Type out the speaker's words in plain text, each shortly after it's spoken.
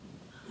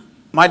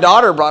My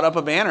daughter brought up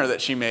a banner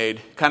that she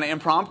made, kind of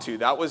impromptu.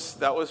 That was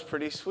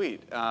pretty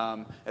sweet.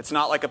 It's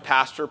not like a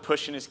pastor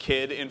pushing his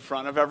kid in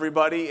front of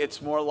everybody.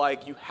 It's more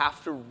like you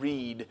have to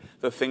read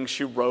the things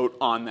she wrote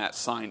on that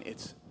sign.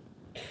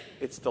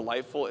 It's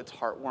delightful, it's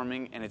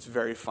heartwarming, and it's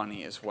very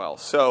funny as well.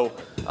 So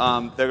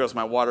there goes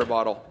my water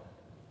bottle.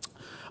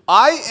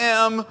 I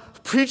am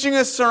preaching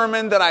a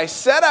sermon that I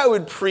said I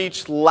would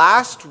preach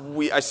last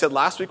week. I said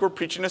last week we're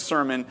preaching a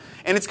sermon,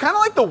 and it's kind of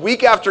like the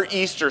week after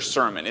Easter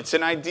sermon. It's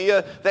an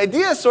idea. The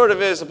idea sort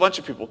of is a bunch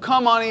of people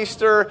come on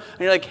Easter, and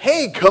you're like,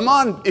 hey, come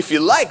on, if you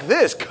like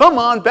this, come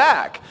on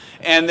back.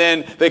 And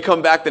then they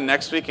come back the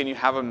next week, and you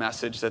have a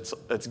message that's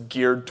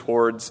geared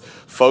towards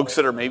folks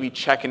that are maybe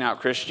checking out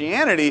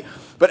Christianity.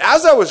 But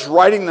as I was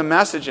writing the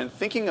message and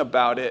thinking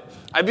about it,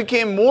 I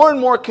became more and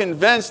more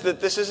convinced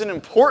that this is an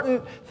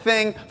important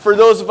thing for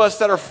those of us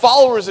that are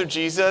followers of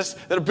Jesus,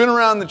 that have been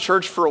around the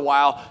church for a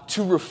while,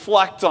 to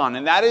reflect on.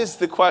 And that is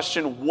the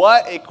question,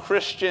 what a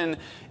Christian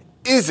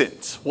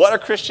isn't. What a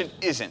Christian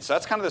isn't. So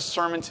that's kind of the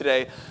sermon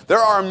today. There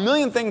are a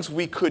million things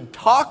we could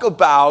talk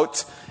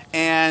about,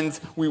 and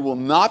we will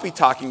not be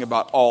talking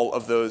about all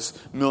of those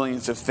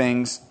millions of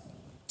things.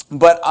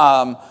 But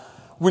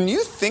when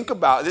you think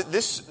about it,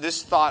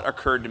 this thought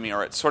occurred to me,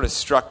 or it sort of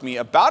struck me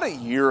about a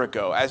year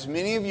ago. As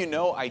many of you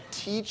know, I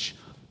teach,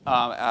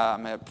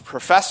 I'm a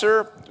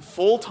professor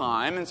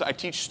full-time, and so I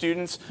teach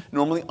students,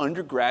 normally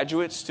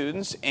undergraduate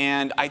students,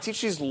 and I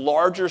teach these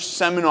larger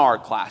seminar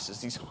classes,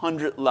 these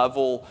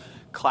 100-level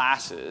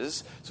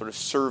classes, sort of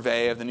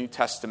survey of the New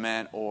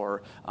Testament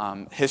or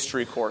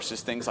history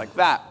courses, things like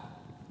that.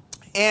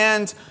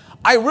 And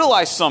I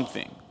realized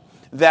something,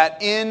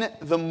 that in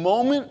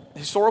the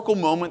historical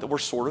moment that we're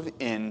sort of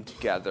in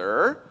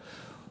together,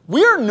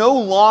 we are no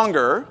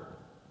longer,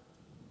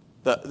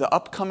 the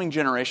upcoming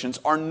generations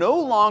are no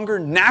longer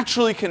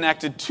naturally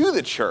connected to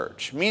the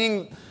church,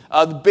 meaning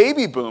the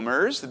baby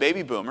boomers,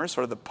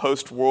 sort of the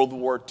post-World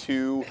War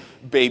II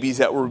babies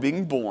that were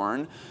being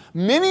born,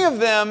 many of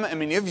them, and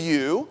many of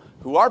you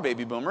who are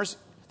baby boomers,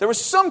 there was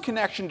some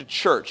connection to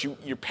church.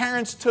 Your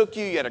parents took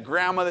you, you had a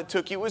grandma that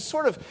took you. It was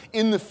sort of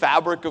in the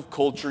fabric of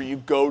culture. You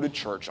go to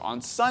church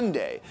on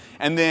Sunday.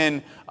 And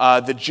then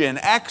the Gen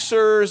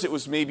Xers, it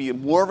was maybe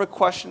more of a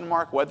question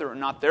mark whether or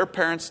not their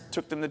parents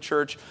took them to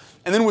church.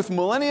 And then with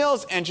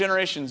millennials and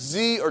Generation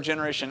Z or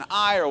Generation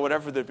I or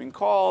whatever they've been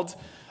called,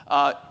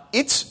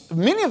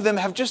 many of them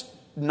have just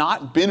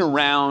not been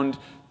around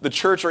the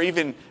church or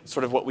even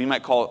sort of what we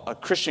might call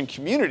Christian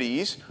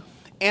communities.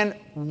 And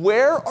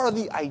where are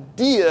the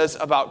ideas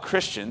about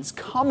Christians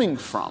coming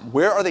from?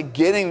 Where are they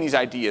getting these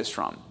ideas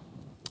from?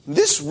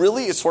 This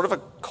really is sort of a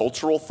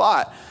cultural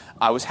thought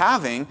I was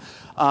having.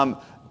 I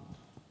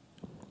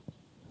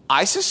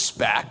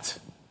suspect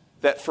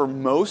that for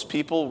most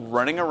people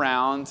running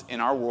around in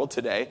our world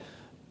today,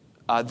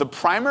 the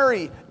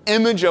primary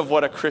image of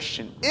what a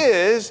Christian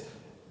is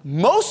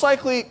most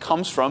likely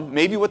comes from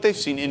maybe what they've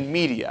seen in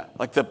media,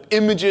 like the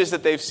images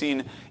that they've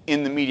seen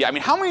in the media. I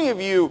mean, how many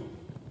of you...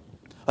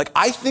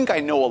 I think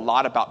I know a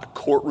lot about a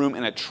courtroom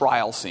and a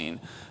trial scene,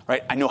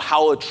 right? I know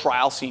how a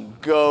trial scene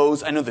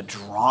goes. I know the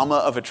drama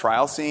of a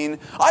trial scene.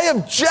 I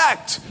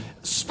object!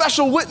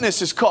 Special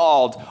witness is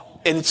called.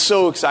 And it's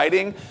so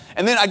exciting.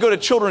 And then I go to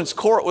children's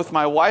court with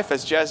my wife.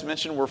 As Jazz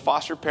mentioned, we're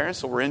foster parents,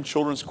 so we're in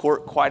children's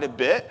court quite a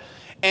bit.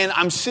 And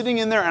I'm sitting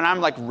in there, and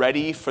I'm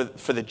ready for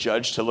the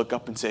judge to look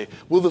up and say,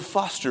 will the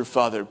foster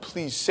father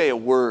please say a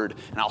word?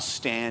 And I'll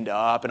stand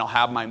up, and I'll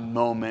have my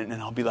moment,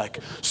 and I'll be like,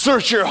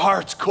 search your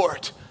hearts,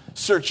 court.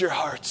 Search your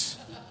hearts.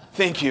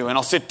 Thank you. And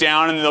I'll sit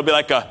down, and there'll be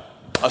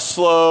a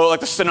slow,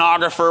 the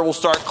stenographer will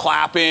start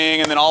clapping,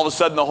 and then all of a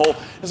sudden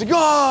it's like,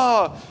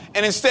 oh!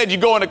 And instead you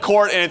go into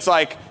court, and it's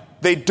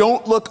they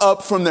don't look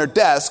up from their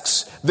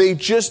desks. They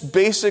just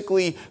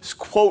basically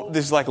quote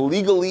this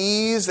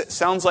legalese that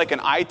sounds like an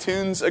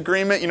iTunes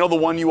agreement. You know, the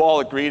one you all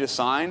agree to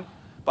sign?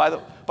 By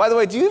the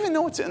way, do you even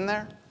know what's in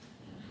there?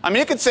 I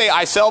mean, it could say,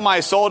 I sell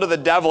my soul to the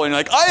devil, and you're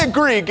like, I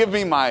agree, give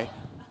me my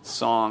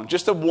song.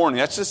 Just a warning.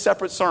 That's a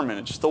separate sermon.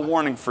 It's just a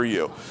warning for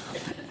you.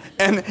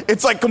 And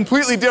it's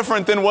completely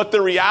different than what the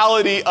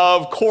reality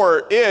of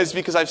court is,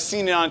 because I've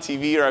seen it on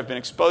TV or I've been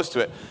exposed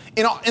to it.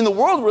 In the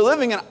world we're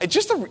living in,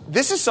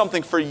 this is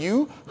something for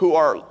you who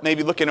are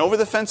maybe looking over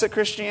the fence at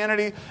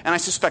Christianity, and I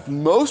suspect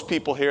most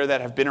people here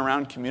that have been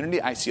around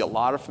community, I see a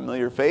lot of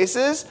familiar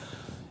faces,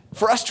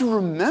 for us to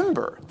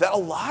remember that a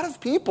lot of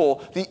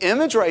people, the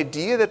image or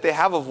idea that they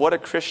have of what a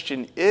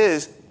Christian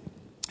is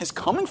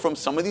coming from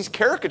some of these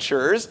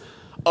caricatures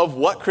of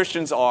what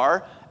Christians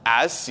are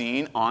as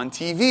seen on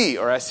TV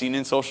or as seen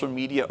in social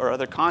media or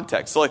other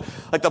contexts. So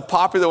like the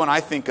popular one I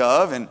think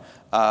of, and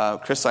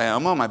Chris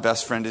Ioma, my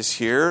best friend is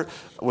here,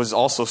 was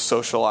also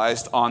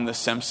socialized on The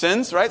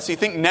Simpsons, right? So you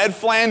think Ned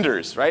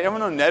Flanders, right?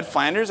 Everyone know Ned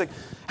Flanders?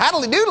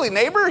 Howdy doodly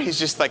neighbor. He's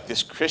just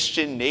this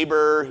Christian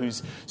neighbor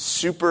who's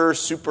super,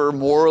 super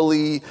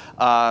morally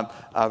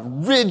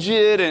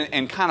rigid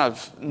and kind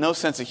of no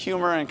sense of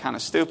humor and kind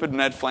of stupid,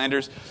 Ned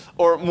Flanders.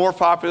 Or more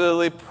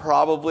popularly,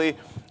 probably,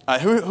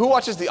 who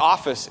watches The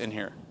Office in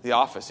here? The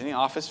Office. Any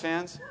Office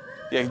fans?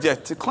 Yeah,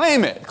 to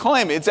claim it,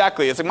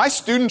 exactly. It's like my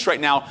students right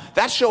now,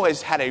 that show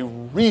has had a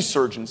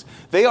resurgence.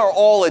 They are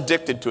all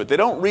addicted to it. They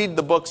don't read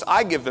the books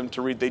I give them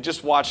to read. They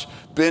just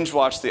binge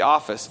watch The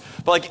Office.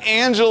 But like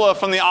Angela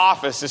from The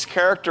Office, this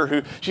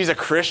character she's a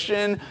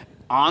Christian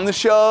on the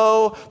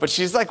show, but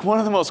she's like one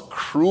of the most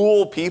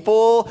cruel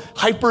people,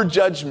 hyper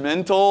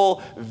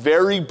judgmental,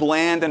 very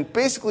bland, and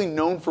basically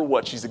known for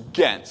what she's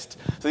against.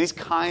 So these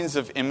kinds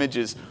of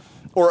images,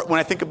 or when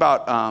I think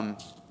about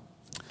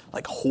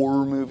like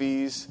horror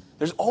movies,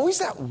 there's always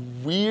that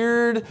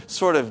weird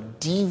sort of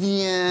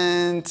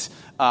deviant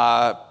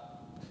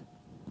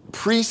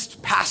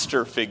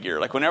priest-pastor figure.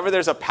 Like whenever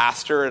there's a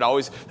pastor,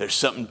 there's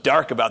something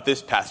dark about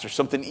this pastor,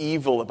 something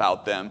evil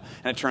about them.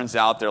 And it turns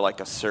out they're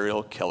like a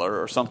serial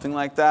killer or something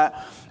like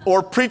that.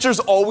 Or preachers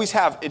always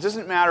have, it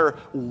doesn't matter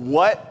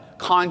what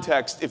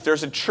context, if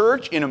there's a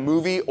church in a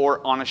movie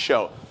or on a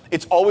show,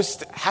 it's always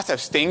has to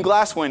have stained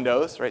glass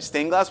windows, right?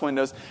 Stained glass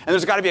windows, and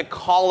there's got to be a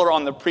collar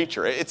on the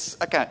preacher. It's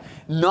like a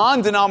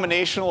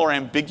non-denominational or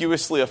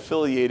ambiguously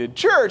affiliated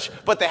church,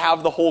 but they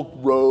have the whole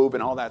robe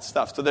and all that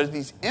stuff. So there's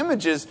these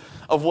images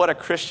of what a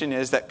Christian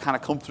is that kind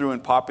of come through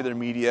in popular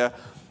media.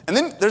 And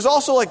then there's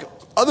also like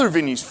other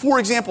venues. For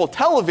example,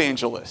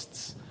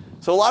 televangelists.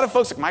 So a lot of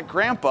folks, like my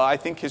grandpa, I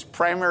think his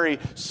primary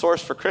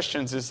source for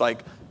Christians is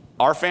like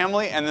our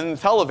family and then the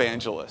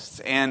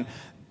televangelists. And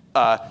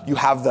you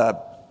have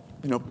the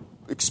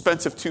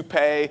expensive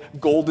toupee,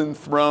 golden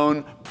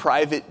throne,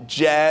 private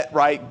jet,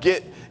 right?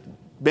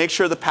 Make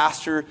sure the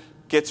pastor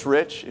gets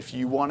rich if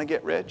you want to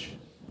get rich.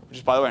 Which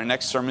is, by the way, our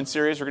next sermon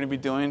series we're going to be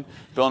doing,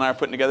 Bill and I are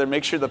putting together.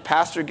 Make sure the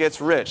pastor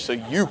gets rich so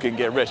you can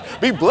get rich.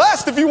 Be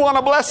blessed if you want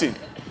a blessing,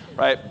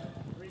 right?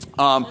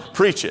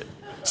 Preach it.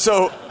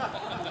 So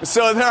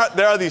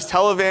there are these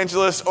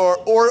televangelists,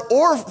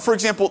 or for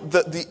example,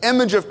 the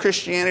image of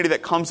Christianity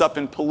that comes up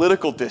in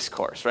political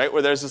discourse, right?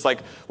 Where there's this like,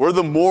 we're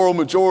the moral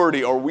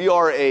majority, or we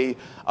are a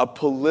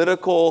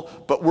political,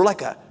 but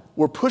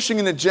we're pushing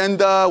an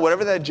agenda,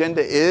 whatever that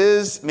agenda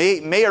is,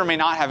 may or may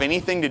not have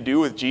anything to do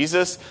with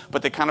Jesus,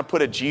 but they kind of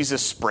put a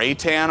Jesus spray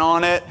tan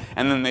on it,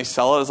 and then they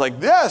sell it as like,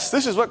 yes,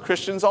 this is what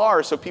Christians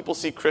are. So people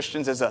see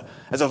Christians as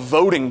a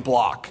voting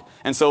bloc.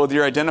 And so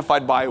you're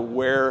identified by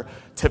where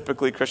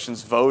typically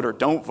Christians vote or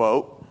don't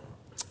vote.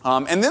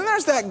 And then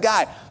there's that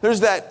guy. There's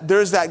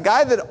that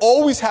guy that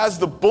always has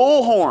the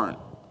bullhorn,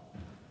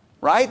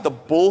 right? The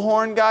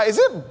bullhorn guy. Is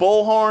it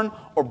bullhorn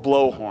or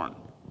blowhorn?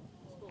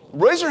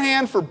 Raise your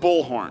hand for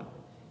bullhorn.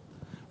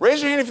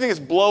 Raise your hand if you think it's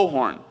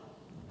blowhorn.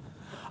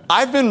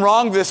 I've been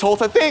wrong this whole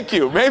time. Thank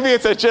you. Maybe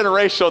it's a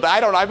generational.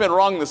 I've been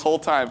wrong this whole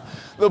time.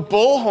 The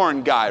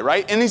bullhorn guy,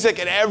 right? And he's like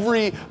at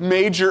every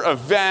major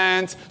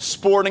event,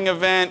 sporting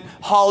event,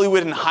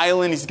 Hollywood and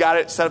Highland, he's got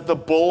it set up. The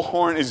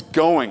bullhorn is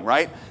going,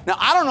 right? Now,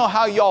 I don't know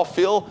how y'all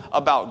feel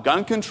about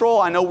gun control.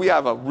 I know we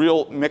have a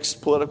real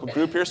mixed political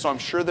group here, so I'm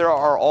sure there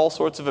are all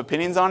sorts of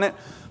opinions on it.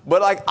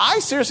 But like, I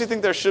seriously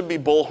think there should be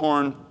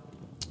bullhorn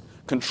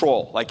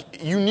control.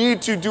 Like, you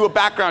need to do a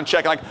background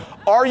check. Like,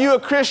 are you a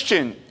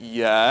Christian?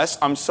 Yes.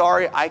 I'm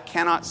sorry, I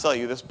cannot sell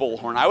you this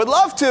bullhorn. I would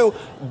love to,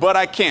 but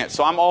I can't.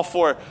 So I'm all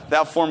for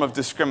that form of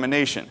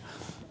discrimination.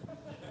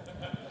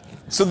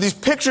 So these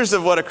pictures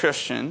of what a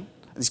Christian,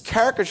 these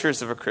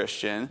caricatures of a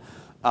Christian,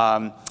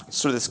 sort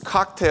of this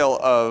cocktail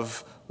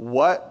of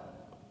what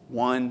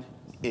one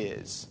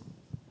is.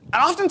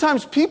 And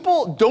oftentimes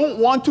people don't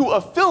want to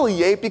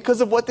affiliate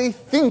because of what they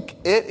think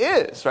it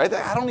is, right?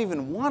 I don't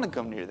even want to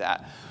come near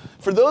that.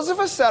 For those of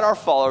us that are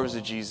followers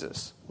of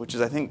Jesus, which is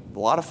I think a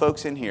lot of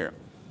folks in here,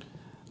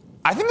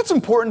 I think it's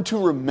important to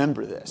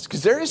remember this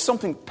because there is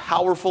something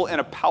powerful and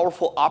a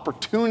powerful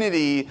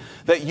opportunity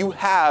that you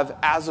have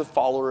as a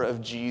follower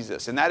of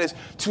Jesus, and that is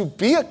to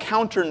be a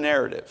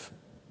counter-narrative.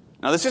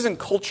 Now, this isn't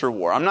culture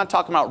war. I'm not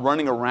talking about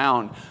running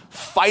around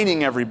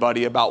fighting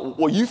everybody about,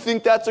 well, you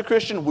think that's a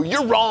Christian? Well,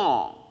 you're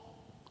wrong.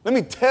 Let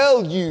me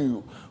tell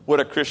you what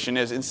a Christian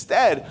is.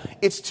 Instead,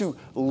 it's to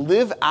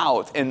live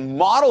out and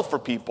model for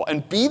people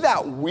and be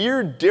that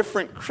weird,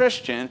 different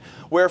Christian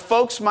where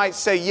folks might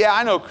say, yeah,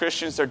 I know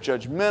Christians are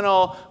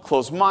judgmental,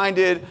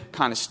 closed-minded,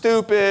 kind of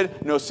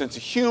stupid, no sense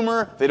of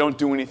humor, they don't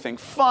do anything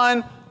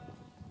fun.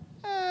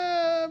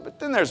 But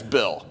then there's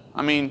Bill.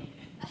 I mean,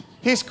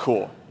 he's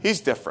cool. He's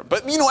different.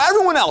 But,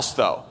 everyone else,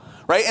 though,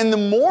 right? And the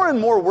more and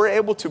more we're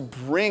able to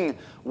bring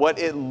what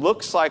it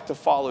looks like to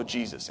follow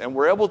Jesus, and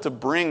we're able to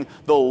bring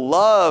the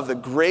love, the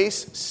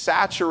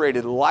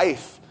grace-saturated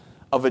life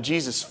of a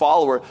Jesus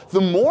follower,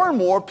 the more and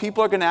more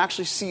people are going to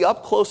actually see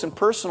up close and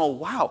personal,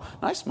 wow,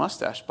 nice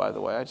mustache, by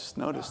the way, I just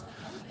noticed.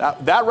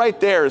 That right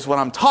there is what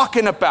I'm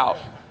talking about.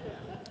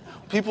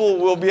 People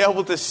will be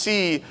able to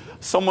see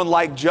someone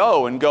like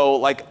Joe and go,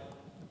 like,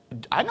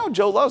 I know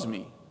Joe loves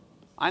me.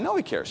 I know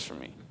he cares for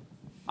me.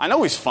 I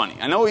know he's funny.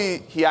 I know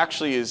he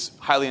actually is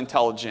highly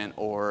intelligent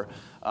or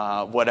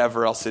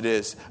whatever else it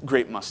is.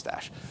 Great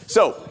mustache.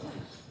 So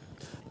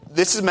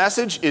this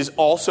message is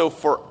also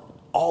for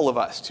all of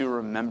us to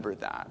remember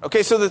that.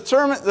 Okay, so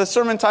the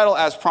sermon title,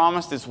 as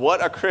promised, is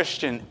What a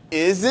Christian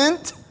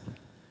Isn't.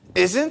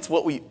 isn't,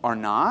 what we are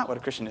not, what a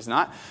Christian is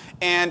not.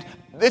 And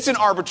it's an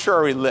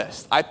arbitrary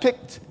list. I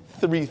picked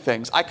 3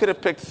 things. I could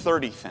have picked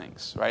 30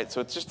 things, right?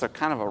 So it's just a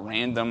kind of a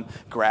random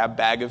grab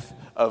bag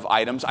of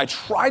items. I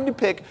tried to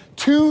pick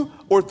 2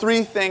 or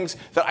 3 things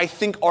that I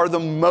think are the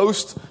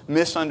most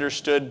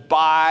misunderstood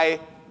by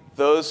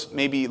those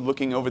maybe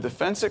looking over the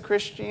fence at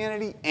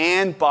Christianity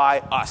and by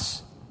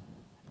us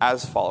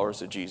as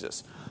followers of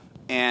Jesus.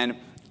 And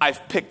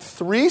I've picked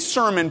 3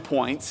 sermon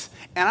points,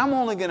 and I'm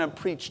only going to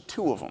preach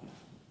 2 of them.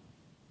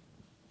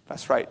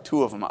 That's right,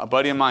 2 of them. A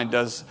buddy of mine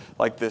does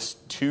like this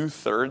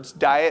 2/3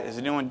 diet. Has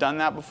anyone done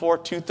that before?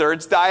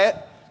 2/3 diet?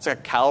 It's like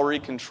a calorie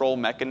control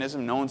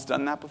mechanism. No one's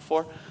done that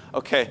before?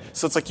 Okay,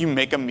 so it's like you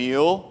make a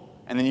meal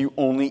and then you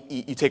only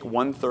eat, you take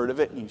 1/3 of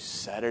it and you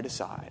set it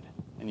aside.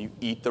 And you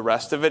eat the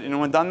rest of it.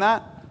 Anyone done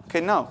that?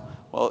 Okay, no.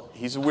 Well,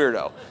 he's a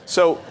weirdo.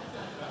 So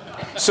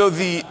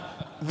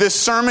this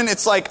sermon,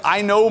 it's like,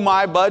 I know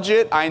my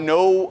budget. I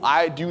know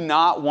I do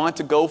not want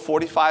to go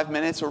 45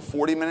 minutes or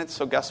 40 minutes.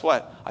 So guess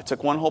what? I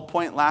took one whole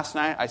point last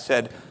night. I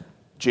said,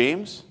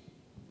 James,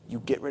 you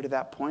get rid of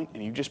that point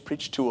and you just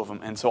preach 2 of them.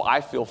 And so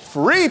I feel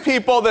free,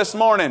 people, this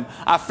morning.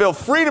 I feel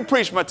free to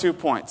preach my 2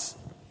 points.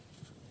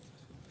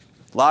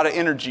 A lot of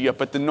energy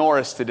up at the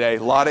Norris today.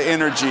 A lot of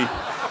energy.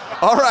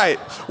 All right.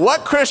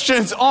 What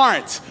Christians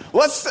aren't?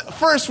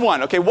 First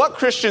one. Okay, what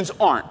Christians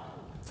aren't?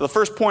 So the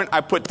first point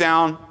I put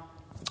down,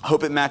 I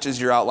hope it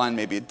matches your outline.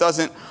 Maybe it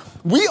doesn't.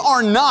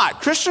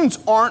 Christians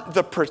aren't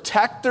the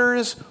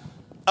protectors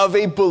of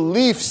a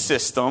belief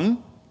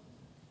system.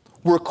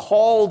 We're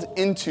called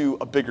into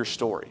a bigger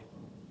story.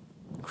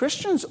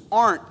 Christians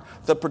aren't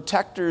the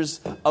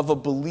protectors of a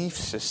belief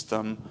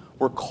system.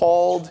 We're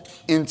called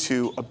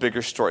into a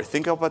bigger story.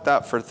 Think about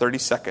that for 30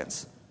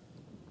 seconds.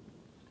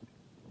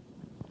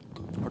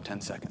 Or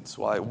 10 seconds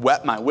while I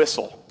wet my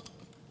whistle.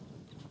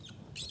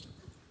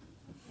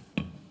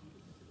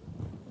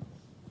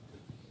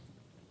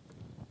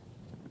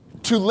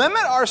 To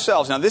limit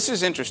ourselves, now this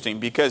is interesting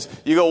because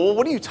you go, well,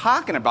 what are you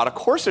talking about? Of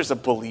course there's a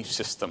belief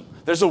system.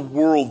 There's a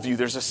worldview.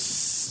 There's a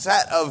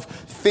set of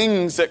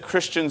things that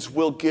Christians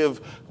will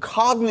give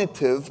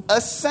cognitive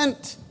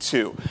assent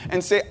to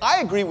and say,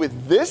 I agree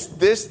with this,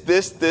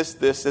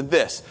 and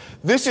this.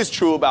 This is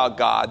true about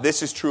God.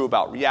 This is true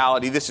about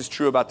reality. This is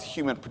true about the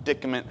human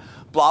predicament,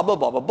 blah, blah,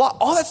 blah, blah, blah.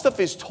 All that stuff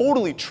is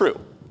totally true.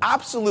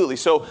 Absolutely.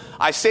 So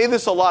I say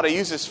this a lot. I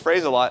use this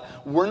phrase a lot.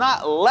 We're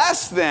not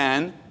less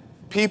than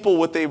people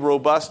with a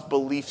robust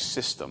belief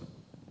system.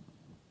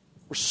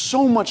 We're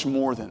so much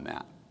more than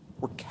that.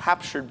 We're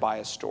captured by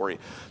a story.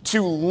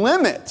 To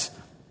limit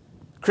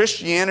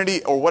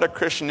Christianity or what a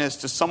Christian is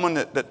to someone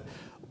that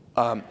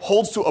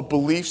holds to a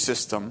belief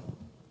system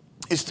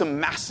is to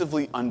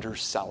massively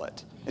undersell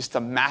it.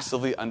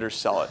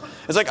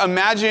 It's like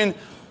imagine in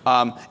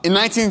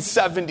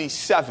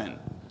 1977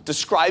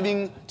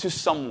 describing to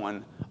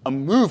someone a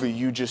movie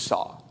you just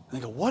saw. And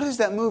they go, what is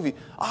that movie?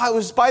 It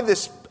was by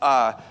this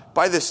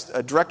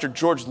director,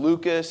 George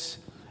Lucas,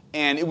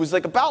 and it was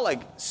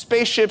about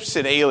spaceships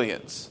and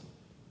aliens.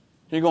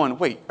 You're going,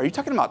 wait, are you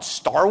talking about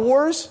Star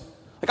Wars?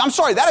 I'm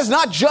sorry, that is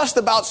not just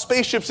about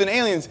spaceships and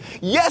aliens.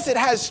 Yes, it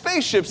has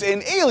spaceships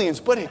and aliens,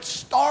 but it's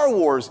Star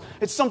Wars.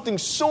 It's something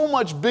so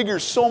much bigger,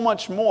 so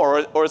much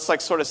more. Or it's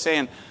like sort of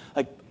saying,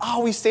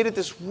 we stayed at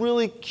this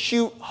really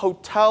cute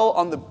hotel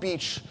on the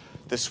beach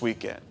this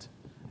weekend.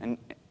 And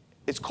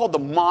it's called the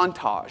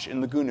Montage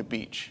in Laguna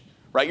Beach,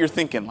 right? You're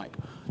thinking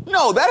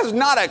no, that is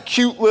not a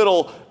cute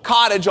little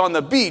cottage on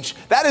the beach.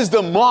 That is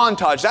the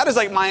Montage. That is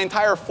my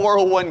entire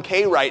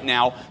 401k right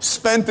now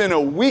spent in a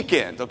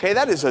weekend, okay?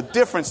 That is a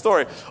different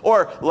story.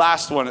 Or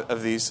last one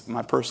of these,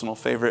 my personal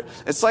favorite.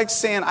 It's like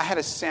saying I had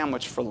a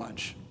sandwich for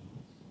lunch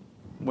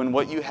when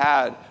what you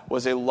had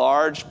was a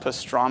large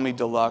pastrami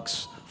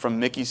deluxe from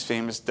Mickey's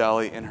Famous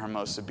Deli in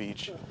Hermosa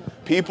Beach.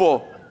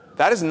 People,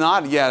 that is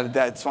not,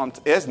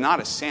 it is not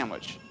a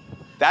sandwich.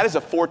 That is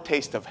a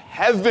foretaste of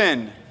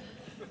heaven.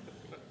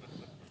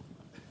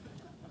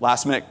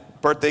 Last minute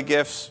birthday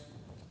gifts,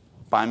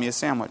 buy me a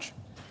sandwich.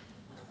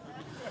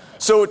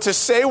 So to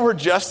say we're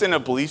just in a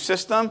belief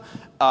system,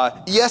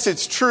 yes,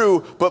 it's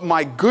true, but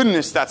my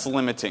goodness, that's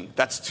limiting.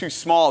 That's too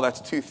small, that's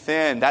too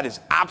thin. That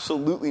is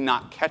absolutely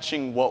not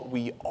catching what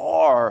we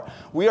are.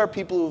 We are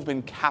people who have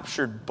been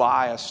captured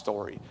by a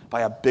story,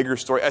 by a bigger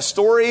story. A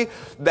story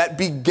that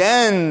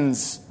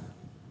begins,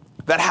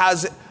 that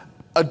has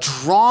a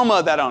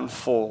drama that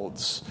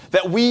unfolds,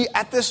 that we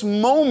at this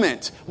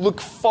moment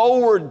look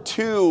forward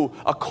to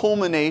a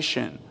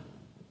culmination,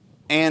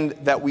 and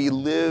that we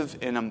live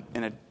in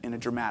a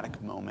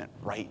dramatic moment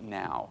right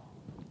now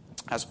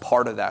as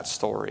part of that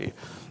story.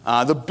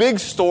 The big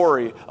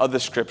story of the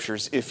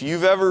Scriptures, if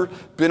you've ever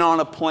been on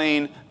a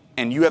plane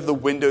and you have the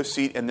window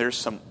seat and there's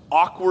some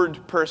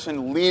awkward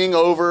person leaning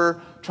over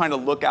trying to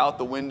look out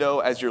the window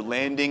as you're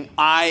landing,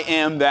 I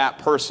am that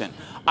person.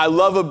 I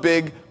love a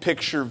big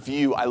picture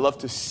view. I love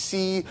to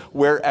see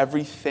where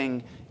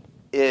everything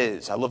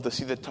is. I love to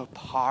see the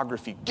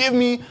topography. Give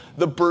me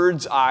the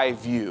bird's eye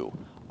view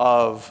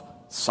of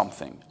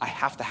something. I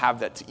have to have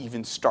that to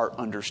even start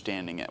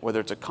understanding it, whether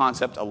it's a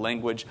concept, a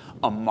language,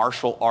 a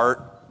martial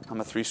art.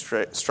 I'm a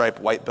 3-stripe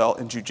white belt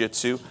in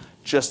jiu-jitsu,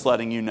 just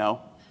letting you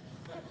know.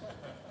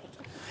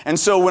 And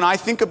so when I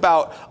think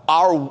about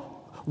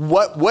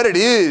what it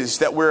is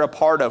that we're a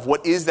part of,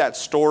 what is that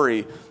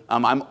story,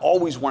 I'm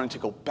always wanting to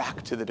go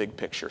back to the big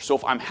picture. So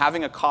if I'm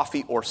having a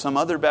coffee or some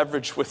other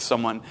beverage with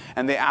someone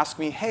and they ask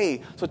me,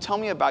 hey, so tell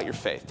me about your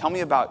faith. Tell me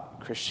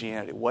about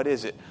Christianity. What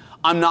is it?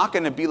 I'm not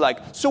going to be like,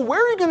 so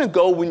where are you going to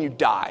go when you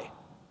die?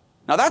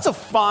 Now that's a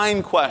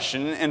fine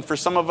question. And for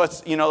some of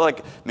us,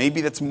 like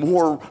maybe that's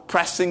more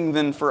pressing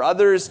than for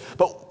others.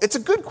 But it's a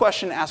good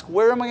question to ask,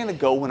 where am I going to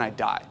go when I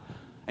die?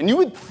 And you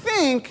would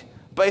think,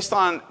 based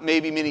on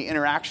maybe many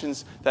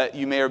interactions that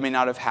you may or may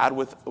not have had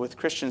with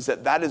Christians,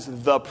 that is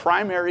the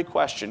primary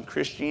question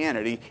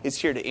Christianity is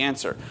here to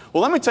answer.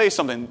 Well, let me tell you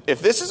something.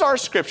 If this is our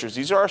scriptures,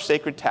 these are our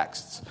sacred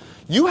texts,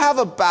 you have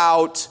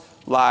about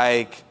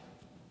like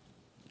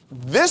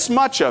this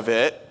much of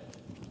it.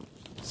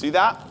 See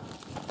that?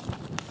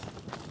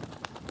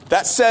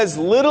 That says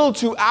little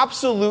to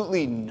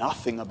absolutely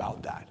nothing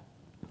about that.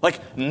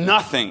 Like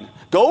nothing.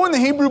 Go in the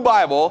Hebrew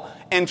Bible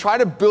and try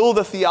to build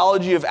a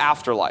theology of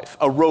afterlife,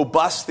 a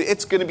robust,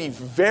 it's going to be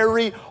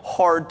very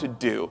hard to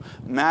do.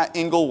 Matt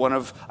Engel, one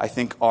of, I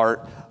think,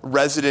 our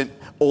resident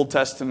Old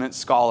Testament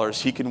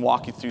scholars, he can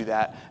walk you through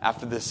that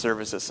after this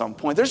service at some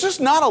point. There's just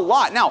not a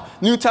lot. Now,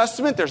 New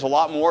Testament, there's a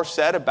lot more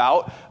said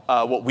about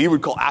what we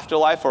would call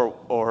afterlife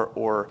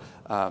or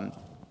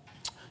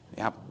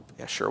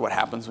sure, what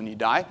happens when you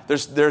die.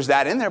 There's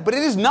that in there, but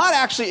it is not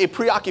actually a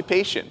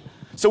preoccupation.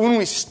 So when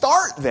we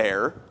start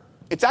there,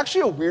 it's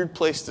actually a weird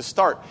place to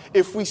start.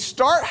 If we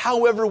start,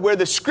 however, where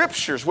the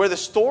scriptures, where the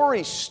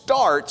story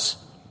starts,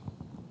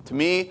 to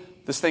me,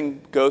 this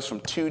thing goes from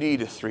 2D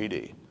to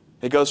 3D.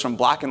 It goes from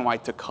black and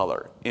white to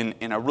color in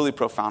a really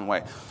profound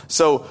way.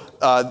 So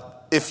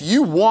if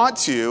you want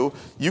to,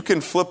 you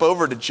can flip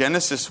over to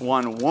Genesis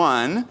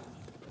 1:1.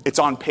 It's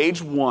on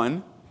page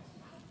 1.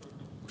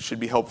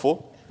 Should be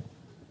helpful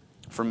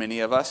for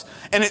many of us.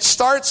 And it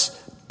starts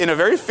in a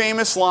very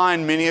famous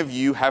line many of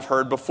you have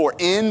heard before.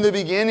 In the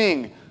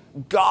beginning,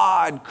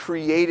 God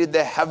created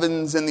the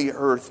heavens and the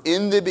earth.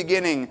 In the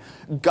beginning,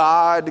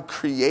 God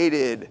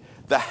created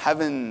the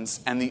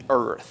heavens and the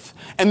earth.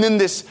 And then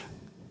this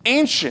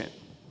ancient,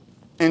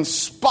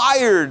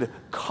 inspired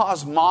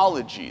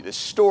cosmology, the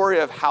story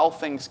of how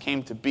things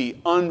came to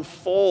be,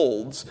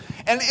 unfolds.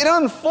 And it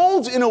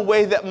unfolds in a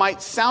way that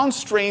might sound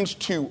strange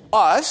to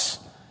us.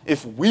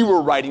 If we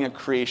were writing a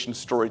creation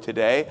story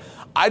today,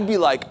 I'd be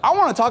like, I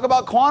want to talk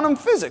about quantum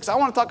physics. I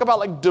want to talk about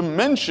like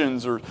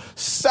dimensions or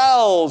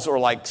cells or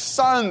like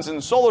suns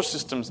and solar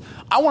systems.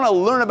 I want to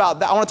learn about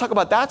that. I want to talk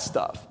about that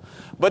stuff.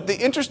 But the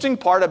interesting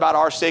part about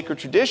our sacred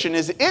tradition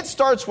is it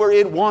starts where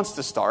it wants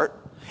to start,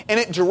 and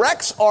it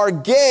directs our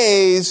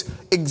gaze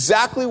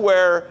exactly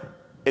where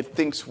it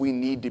thinks we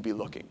need to be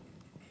looking.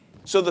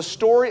 So the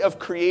story of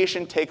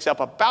creation takes up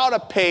about a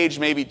page,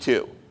 maybe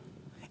two.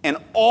 And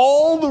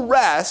all the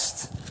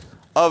rest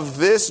of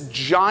this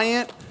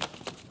giant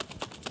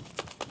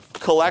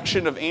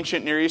collection of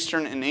ancient Near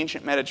Eastern and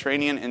ancient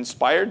Mediterranean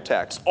inspired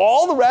texts,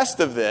 all the rest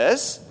of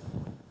this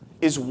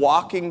is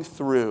walking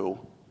through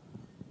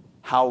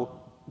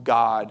how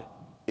God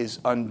is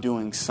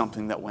undoing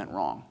something that went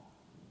wrong,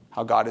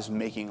 how God is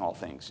making all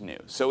things new.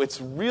 So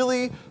it's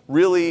really,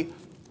 really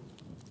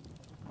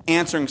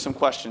answering some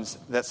questions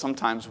that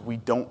sometimes we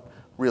don't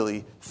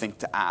really think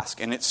to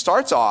ask. And it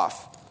starts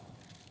off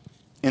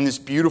in this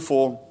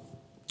beautiful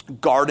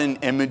garden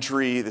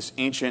imagery, this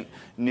ancient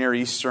Near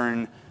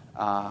Eastern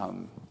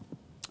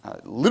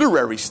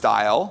literary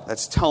style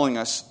that's telling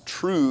us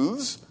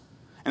truths.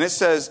 And it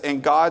says,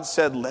 and God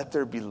said, let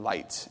there be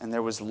light. And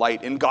there was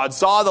light. And God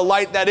saw the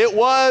light that it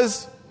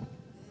was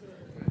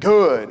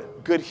good.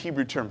 Good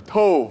Hebrew term.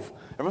 Tov.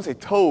 Everyone say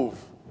tov.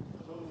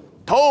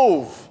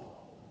 Tov.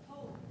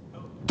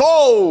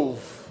 Tov.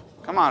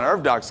 Come on,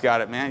 Irv Dog's got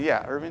it, man.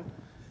 Yeah, Irvin.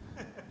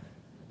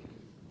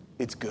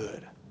 It's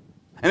good.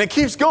 And it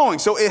keeps going.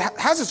 So it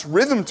has this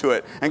rhythm to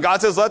it. And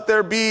God says, let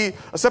there be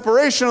a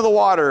separation of the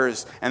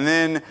waters. And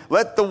then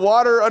let the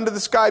water under the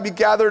sky be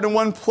gathered in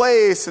one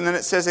place. And then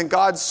it says, and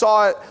God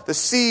saw it, the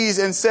seas,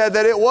 and said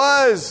that it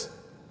was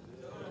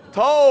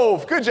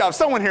Tov. Good job.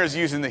 Someone here is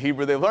using the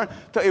Hebrew they learned.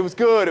 It was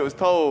good. It was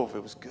Tov.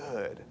 It was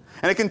good.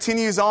 And it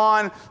continues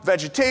on.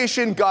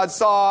 Vegetation. God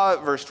saw,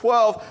 verse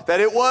 12, that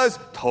it was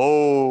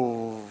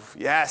Tov.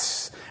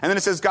 Yes. And then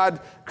it says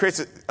God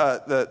creates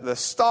the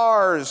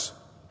stars.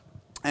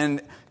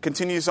 And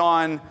continues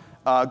on,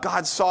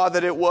 God saw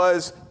that it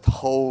was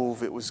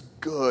Tov, it was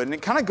good. And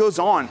it kind of goes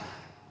on,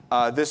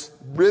 this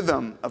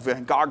rhythm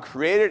of God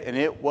created and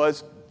it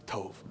was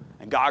Tov.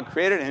 And God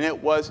created and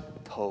it was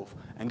Tov.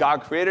 And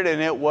God created and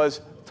it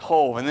was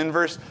Tov. And then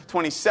verse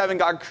 27,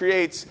 God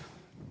creates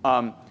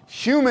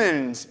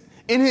humans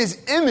in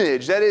his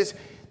image. That is,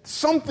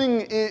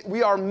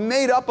 we are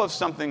made up of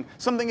something.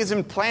 Something is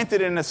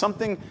implanted in us.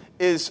 Something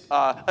is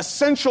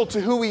essential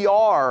to who we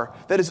are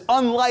that is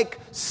unlike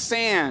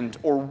sand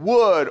or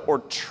wood or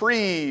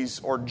trees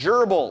or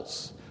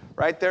gerbils,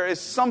 right? There is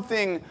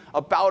something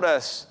about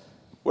us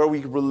where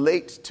we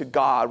relate to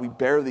God. We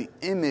bear the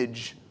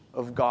image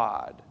of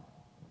God.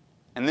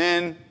 And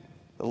then,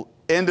 the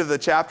end of the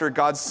chapter,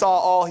 God saw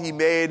all he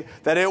made,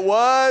 that it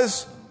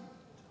was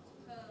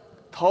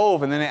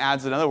tov. And then it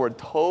adds another word,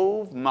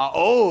 tov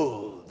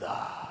ma'od.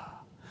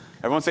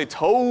 Everyone say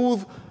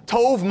tov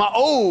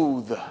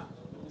ma'od.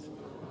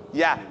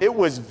 Yeah, it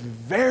was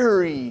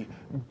very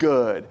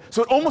good.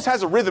 So it almost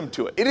has a rhythm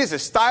to it. It is a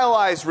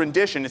stylized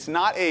rendition. It's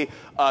not a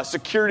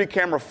security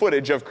camera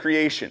footage of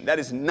creation. That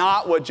is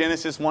not what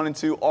Genesis 1 and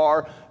 2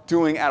 are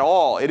doing at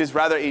all. It is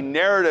rather a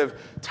narrative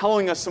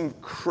telling us some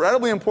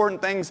incredibly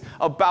important things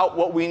about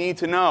what we need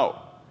to know.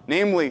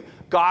 Namely,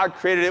 God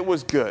created it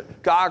was good.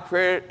 God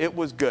created it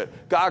was good.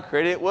 God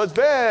created it was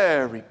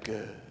very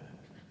good.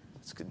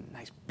 It's a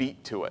nice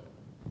beat to it.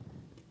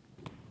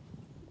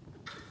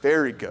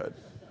 Very good.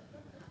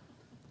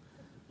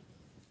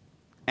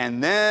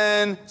 And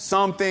then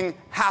something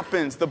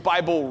happens. The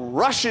Bible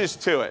rushes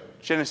to it.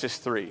 Genesis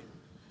 3.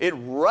 It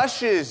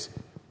rushes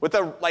with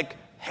a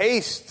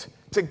haste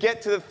to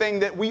get to the thing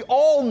that we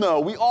all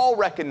know, we all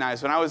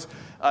recognize. When I was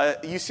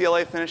at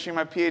UCLA finishing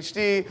my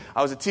PhD,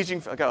 I was teaching.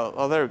 There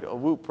we go,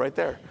 whoop, right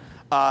there.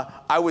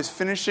 I was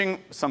finishing.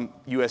 Some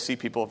USC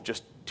people have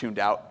just tuned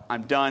out.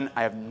 I'm done.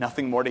 I have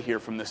nothing more to hear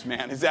from this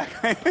man.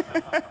 Exactly.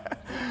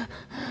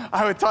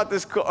 I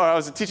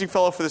was a teaching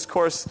fellow for this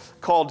course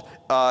called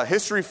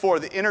History 4,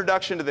 the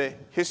Introduction to the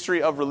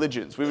History of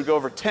Religions. We would go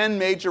over 10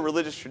 major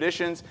religious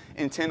traditions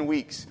in 10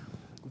 weeks.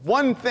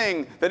 One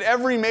thing that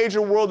every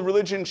major world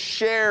religion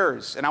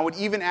shares, and I would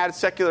even add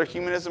secular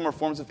humanism or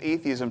forms of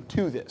atheism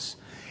to this,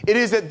 it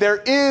is that there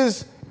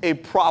is a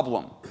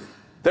problem.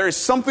 There is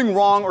something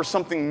wrong or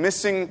something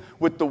missing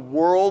with the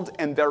world,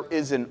 and there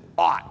is an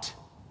ought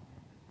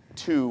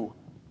to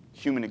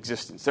human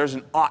existence. There's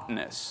an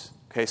oughtness.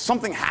 Okay,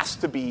 something has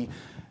to be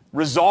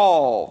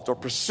resolved or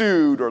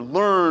pursued or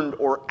learned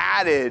or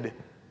added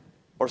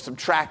or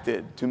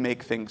subtracted to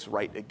make things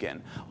right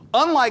again.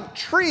 Unlike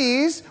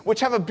trees, which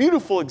have a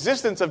beautiful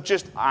existence of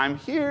just, I'm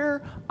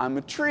here, I'm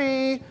a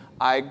tree,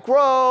 I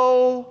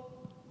grow,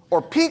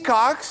 or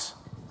peacocks,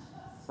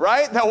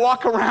 right, that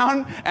walk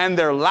around and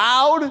they're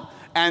loud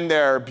and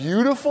they're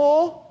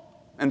beautiful.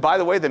 And by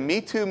the way, the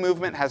Me Too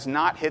movement has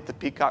not hit the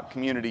peacock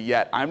community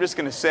yet. I'm just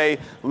going to say,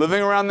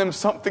 living around them,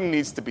 something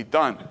needs to be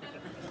done.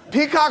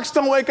 Peacocks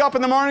don't wake up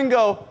in the morning and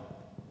go,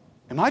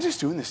 am I just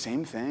doing the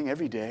same thing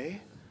every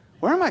day?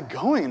 Where am I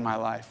going in my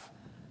life?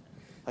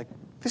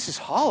 This is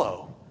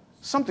hollow.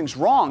 Something's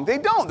wrong. They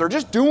don't. They're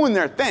just doing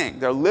their thing.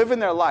 They're living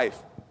their life.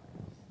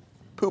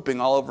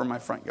 Pooping all over my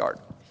front yard.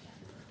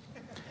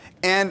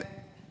 And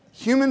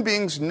human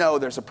beings know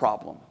there's a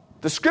problem.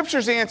 The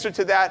Scripture's answer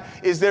to that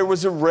is there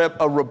was a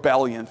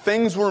rebellion.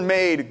 Things were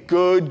made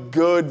good,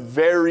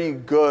 very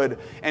good.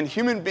 And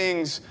human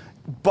beings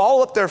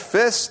ball up their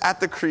fists at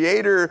the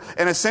Creator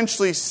and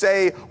essentially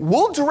say,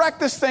 we'll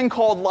direct this thing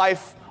called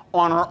life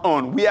on our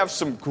own. We have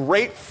some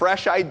great,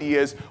 fresh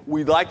ideas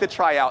we'd like to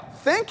try out.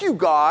 Thank you,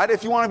 God.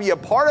 If you want to be a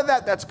part of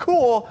that, that's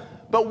cool.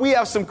 But we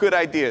have some good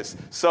ideas.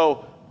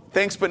 So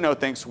thanks, but no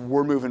thanks.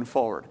 We're moving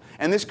forward.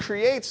 And this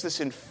creates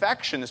this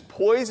infection, this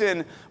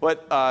poison,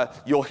 what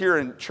you'll hear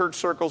in church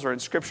circles or in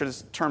Scripture,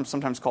 this term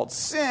sometimes called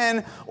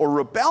sin or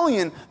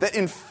rebellion, that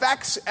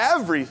infects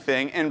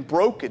everything and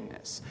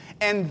brokenness.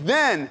 And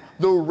then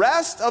the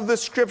rest of the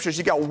Scriptures,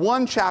 you got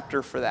one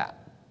chapter for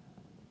that.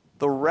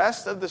 The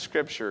rest of the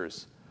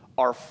Scriptures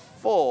are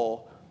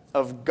full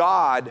of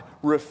God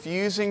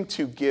refusing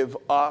to give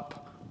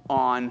up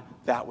on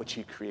that which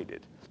He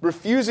created.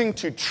 Refusing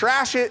to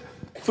trash it,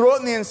 throw it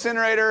in the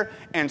incinerator,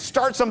 and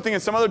start something in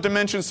some other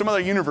dimension, some other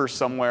universe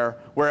somewhere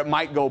where it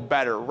might go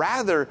better.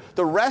 Rather,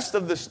 the rest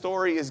of the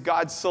story is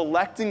God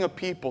selecting a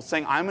people,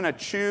 saying, I'm going to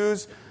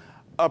choose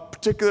a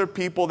particular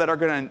people that I'm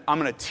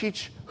going to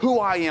teach who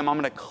I am. I'm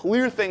going to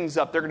clear things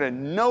up. They're going to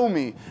know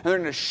me, and they're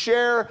going to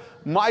share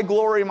my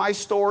glory, my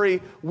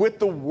story with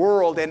the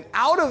world. And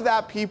out of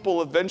that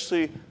people,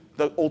 eventually,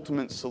 the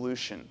ultimate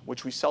solution,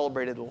 which we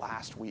celebrated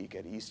last week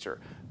at Easter.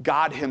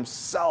 God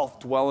Himself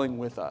dwelling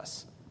with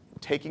us,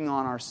 taking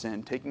on our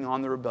sin, taking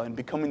on the rebellion,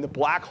 becoming the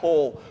black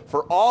hole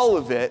for all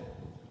of it,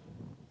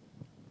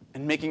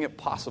 and making it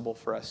possible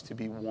for us to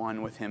be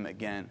one with Him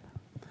again.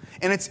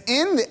 And it's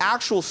in the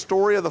actual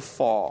story of the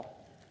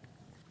fall,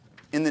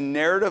 in the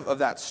narrative of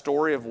that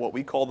story of what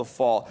we call the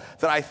fall,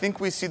 that I think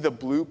we see the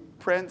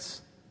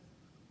blueprints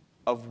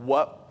of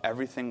what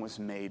everything was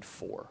made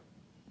for,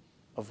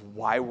 of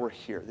why we're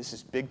here. This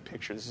is big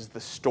picture. This is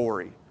the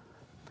story.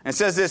 And it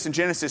says this in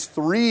Genesis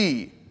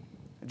 3,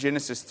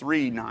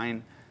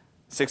 9,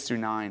 6 through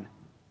 9.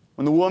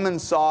 When the woman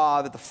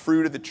saw that the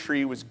fruit of the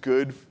tree was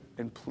good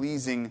and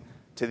pleasing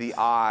to the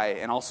eye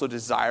and also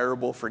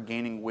desirable for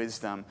gaining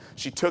wisdom.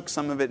 She took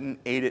some of it and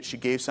ate it. She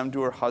gave some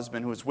to her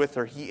husband who was with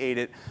her. He ate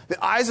it.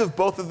 The eyes of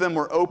both of them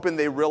were open.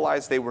 They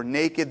realized they were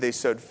naked. They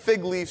sewed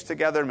fig leaves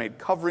together, made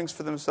coverings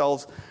for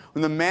themselves.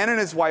 When the man and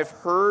his wife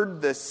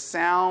heard the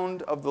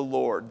sound of the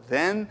Lord,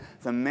 then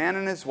the man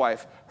and his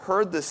wife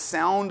heard the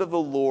sound of the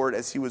Lord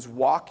as he was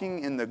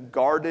walking in the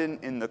garden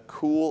in the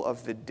cool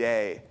of the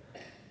day.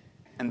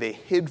 And they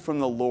hid from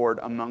the Lord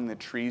among the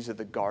trees of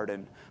the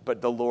garden. But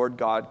the Lord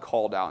God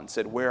called out and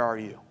said, "Where are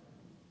you?"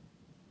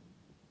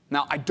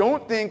 Now, I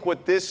don't think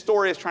what this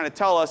story is trying to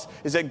tell us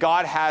is that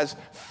God has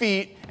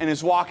feet and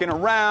is walking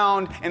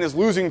around and is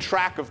losing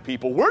track of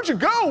people. Where'd you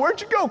go? Where'd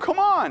you go? Come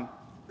on.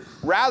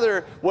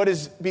 Rather, what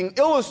is being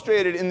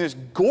illustrated in this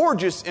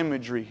gorgeous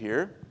imagery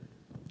here,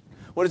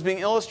 what is being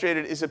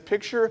illustrated is a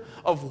picture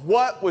of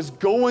what was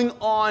going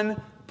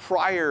on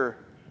prior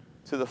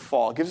to the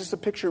fall. It gives us a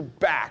picture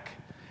back.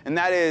 And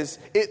that is,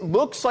 it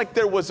looks like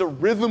there was a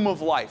rhythm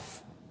of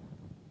life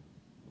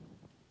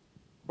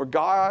where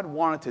God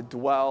wanted to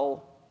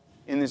dwell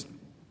in this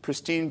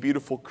pristine,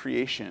 beautiful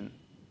creation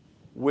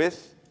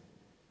with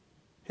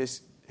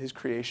his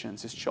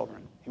creations, his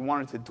children. He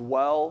wanted to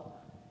dwell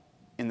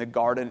in the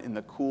garden in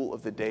the cool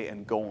of the day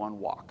and go on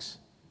walks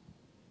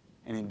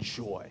and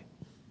enjoy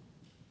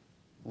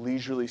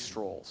leisurely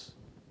strolls.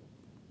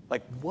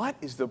 Like, what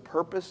is the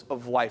purpose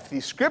of life? The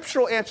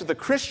scriptural answer, the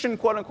Christian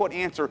quote-unquote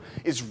answer,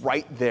 is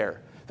right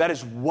there. That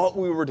is what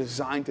we were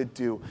designed to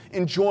do.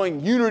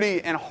 Enjoying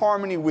unity and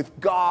harmony with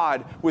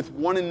God, with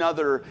one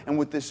another, and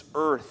with this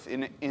earth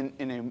in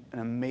an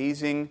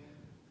amazing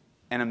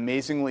and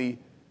amazingly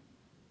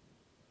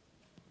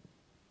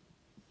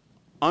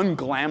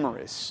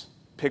unglamorous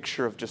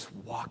picture of just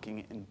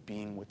walking and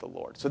being with the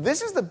Lord. So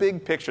this is the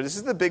big picture. This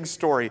is the big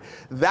story.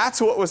 That's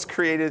what was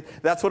created.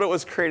 That's what it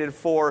was created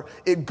for.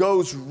 It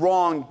goes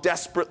wrong,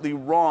 desperately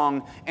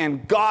wrong,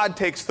 and God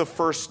takes the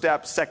first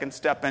step, second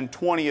step, and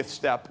 20th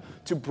step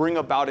to bring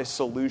about a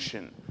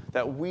solution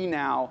that we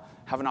now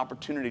have an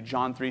opportunity,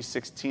 John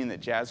 3:16 that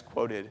Jazz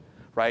quoted,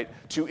 right,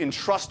 to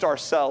entrust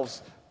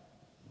ourselves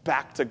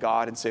back to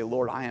God and say,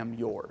 "Lord, I am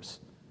yours."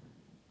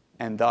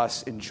 And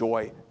thus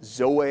enjoy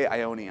Zoe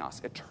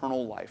Ionios,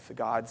 eternal life.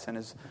 God sent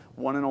his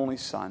one and only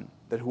Son,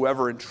 that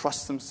whoever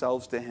entrusts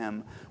themselves to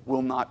him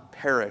will not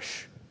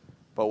perish,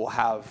 but will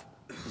have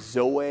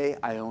Zoe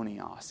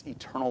Ionios,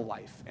 eternal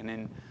life. And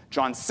in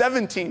John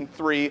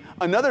 17:3,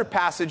 another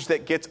passage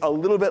that gets a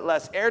little bit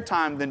less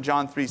airtime than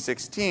John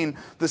 3:16,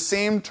 the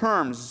same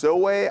term,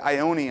 Zoe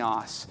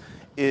Ionios,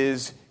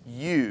 is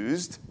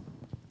used.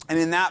 And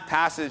in that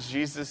passage,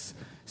 Jesus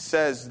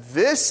says,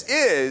 "This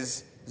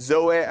is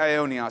Zoe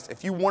Ionios."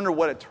 If you wonder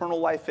what eternal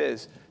life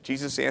is,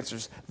 Jesus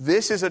answers,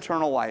 "This is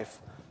eternal life,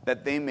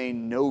 that they may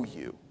know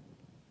you,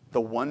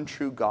 the one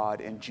true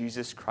God, and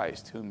Jesus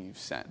Christ, whom you've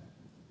sent."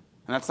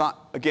 And that's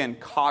not, again,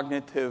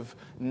 cognitive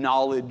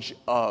knowledge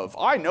of,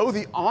 I know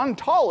the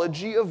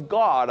ontology of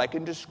God. I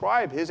can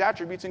describe his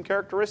attributes and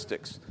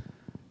characteristics,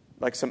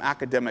 like some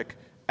academic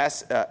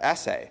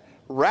essay.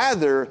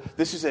 Rather,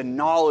 this is a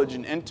knowledge,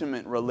 an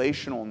intimate,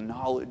 relational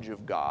knowledge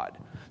of God.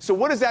 So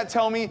what does that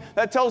tell me?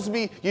 That tells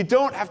me you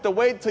don't have to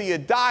wait till you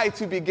die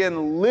to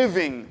begin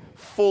living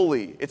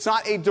fully. It's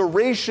not a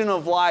duration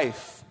of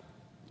life.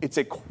 It's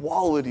a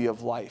quality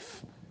of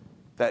life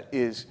that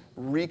is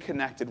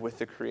reconnected with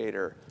the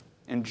Creator,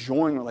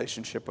 enjoying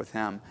relationship with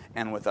him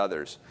and with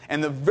others.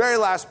 And the very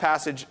last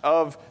passage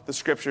of the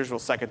Scriptures, well,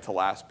 second to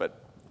last, but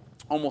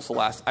almost the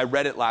last, I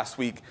read it last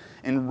week,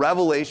 in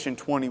Revelation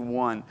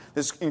 21,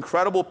 this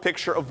incredible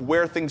picture of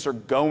where things are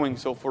going.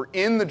 So if we're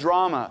in the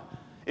drama,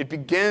 it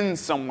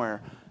begins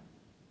somewhere.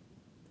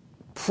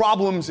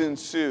 Problems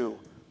ensue.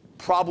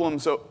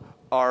 Problems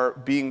are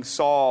being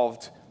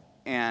solved,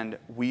 and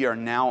we are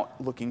now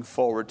looking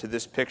forward to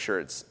this picture.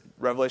 It's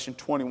Revelation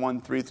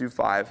 21,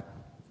 3-5.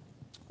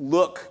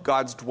 Look,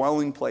 God's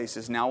dwelling place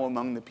is now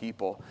among the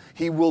people.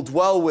 He will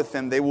dwell with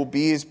them. They will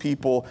be his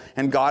people,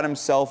 and God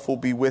himself will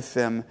be with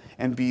them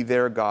and be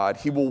their God.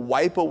 He will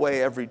wipe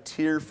away every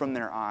tear from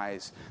their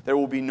eyes. There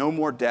will be no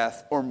more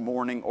death or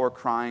mourning or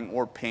crying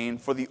or pain,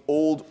 for the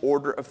old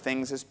order of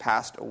things has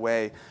passed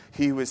away.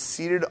 He who is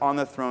seated on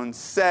the throne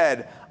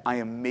said, "I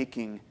am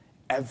making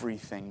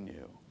everything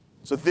new."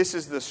 So this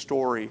is the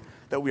story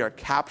that we are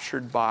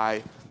captured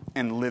by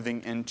and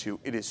living into.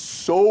 It is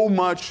so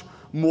much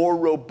more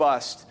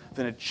robust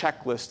than a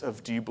checklist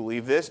of, do you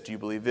believe this? Do you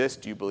believe this?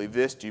 Do you believe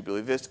this? Do you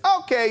believe this?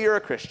 Okay, you're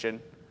a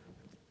Christian.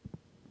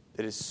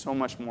 It is so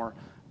much more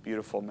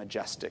beautiful,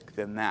 majestic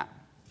than that.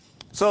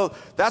 So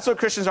that's what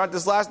Christians are.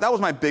 That was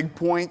my big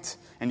point,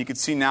 and you can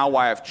see now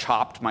why I've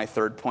chopped my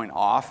third point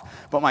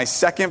off. But my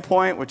second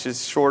point, which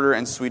is shorter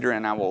and sweeter,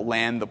 and I will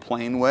land the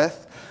plane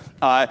with,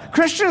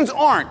 Christians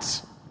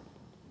aren't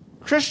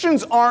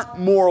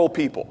moral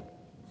people.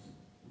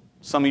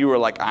 Some of you are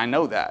like, I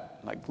know that.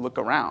 Like, look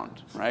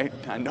around, right?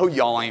 I know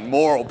y'all ain't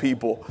moral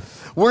people.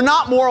 We're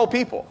not moral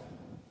people.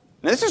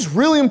 Now, this is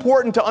really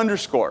important to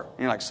underscore. And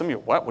you're like, some of you,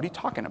 what? What are you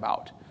talking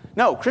about?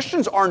 No,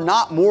 Christians are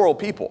not moral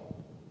people.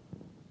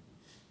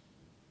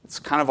 It's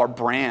kind of our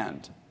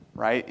brand.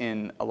 right?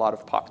 In a lot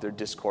of popular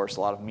discourse,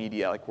 a lot of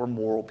media, like we're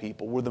moral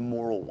people, we're the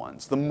moral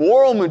ones. The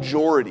moral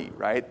majority,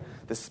 right?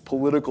 This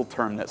political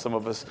term that some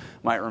of us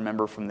might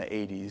remember from the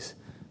 80s.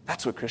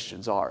 That's what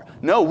Christians are.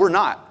 No, we're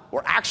not.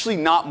 We're actually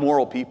not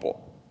moral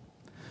people.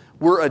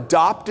 We're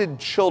adopted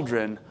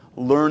children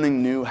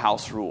learning new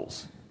house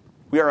rules.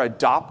 We are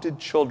adopted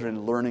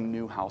children learning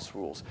new house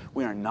rules.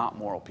 We are not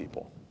moral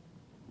people.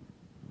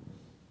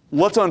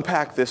 Let's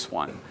unpack this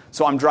one.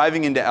 So I'm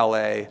driving into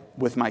LA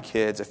with my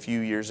kids a few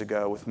years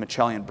ago with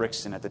Michelle and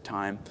Brixton at the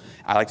time.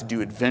 I like to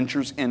do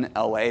adventures in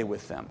LA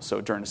with them.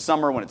 So during the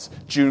summer when it's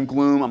June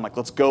gloom, I'm like,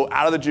 let's go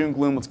out of the June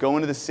gloom. Let's go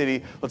into the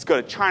city. Let's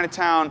go to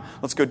Chinatown.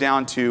 Let's go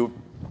down to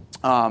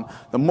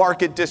the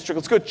Market District.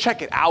 Let's go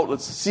check it out.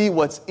 Let's see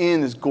what's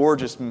in this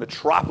gorgeous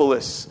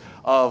metropolis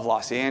of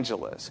Los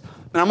Angeles.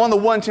 And I'm on the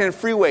 110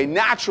 freeway,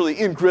 naturally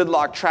in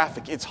gridlock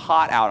traffic. It's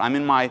hot out. I'm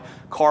in my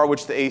car,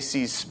 which the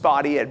AC is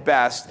spotty at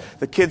best.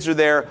 The kids are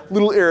there, a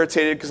little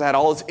irritated because I had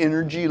all this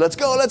energy. Let's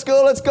go, let's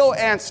go, let's go,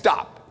 and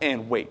stop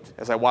and wait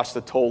as I watch the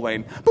toll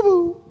lane.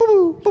 Boo-boo,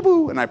 boo-boo,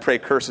 boo-boo, and I pray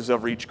curses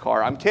over each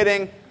car. I'm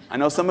kidding. I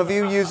know some of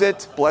you use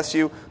it. Bless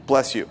you,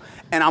 bless you.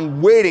 And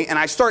I'm waiting, and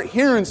I start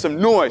hearing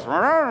some noise.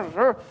 I'm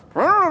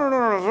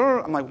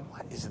like,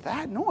 what is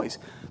that noise?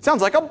 It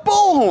sounds like a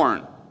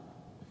bullhorn.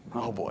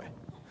 Oh, boy.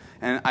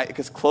 And it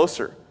gets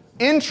closer.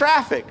 In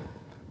traffic,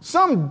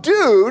 some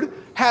dude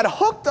had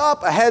hooked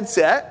up a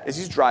headset as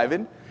he's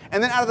driving,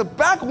 and then out of the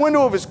back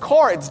window of his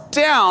car, it's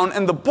down,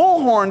 and the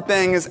bullhorn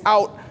thing is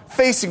out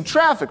facing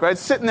traffic, right?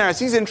 It's sitting there as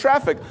he's in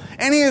traffic,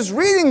 and he is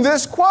reading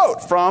this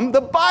quote from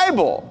the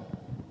Bible.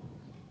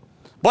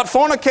 But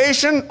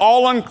fornication,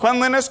 all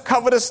uncleanliness,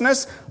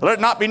 covetousness, let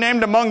it not be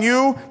named among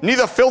you,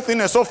 neither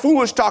filthiness or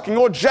foolish talking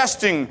or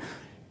jesting.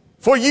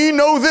 For ye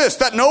know this,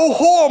 that no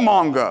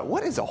whoremonger.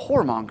 What is a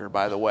whoremonger,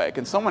 by the way?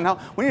 Can someone help?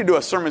 We need to do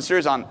a sermon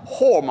series on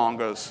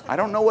whoremongers. I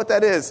don't know what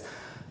that is.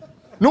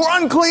 Nor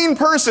unclean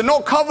person,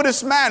 nor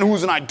covetous man who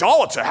is an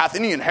idolater hath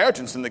any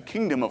inheritance in the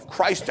kingdom of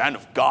Christ and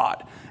of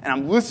God. And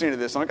I'm listening to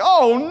this. I'm like,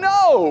 oh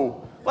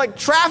no. Like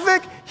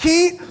traffic,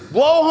 heat,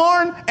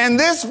 blowhorn, and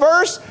this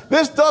verse,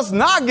 this does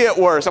not get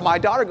worse. And my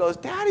daughter goes,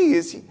 Daddy,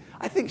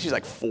 I think she's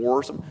like 4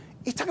 or something.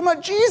 He's talking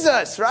about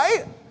Jesus,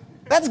 right?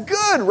 That's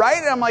good, right?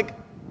 And I'm like,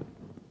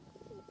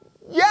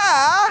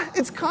 yeah,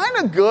 it's kind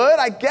of good,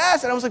 I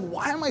guess. And I was like,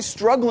 why am I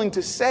struggling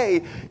to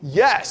say,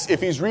 yes,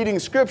 if he's reading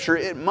Scripture,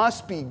 it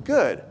must be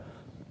good?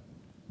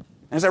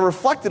 As I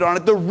reflected on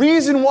it, the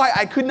reason why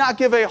I could not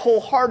give a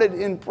wholehearted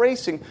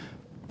embracing,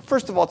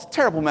 first of all, it's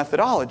terrible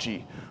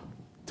methodology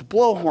to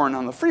blow horn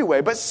on the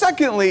freeway. But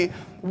secondly,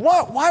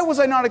 why was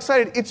I not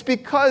excited? It's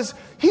because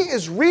he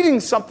is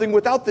reading something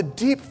without the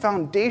deep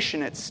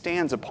foundation it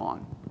stands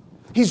upon.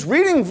 He's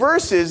reading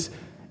verses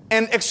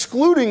and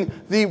excluding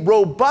the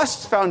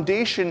robust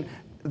foundation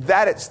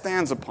that it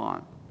stands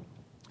upon.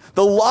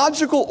 The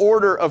logical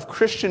order of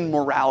Christian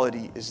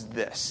morality is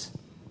this.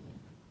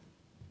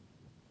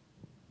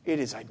 It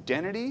is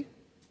identity,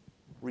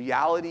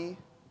 reality,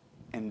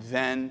 and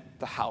then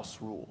the house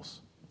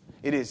rules.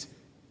 It is,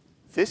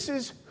 this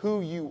is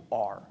who you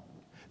are.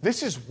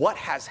 This is what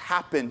has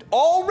happened,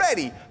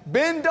 already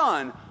been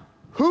done,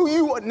 who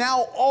you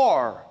now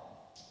are.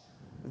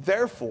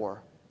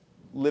 Therefore,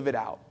 live it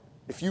out.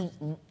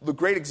 The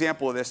great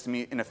example of this to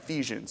me in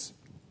Ephesians,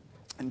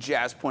 and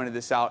Jazz pointed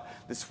this out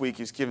this week.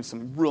 He's given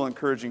some real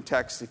encouraging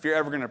texts. If you're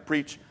ever going to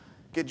preach,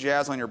 get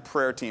Jazz on your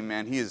prayer team,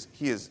 man. He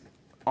is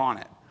on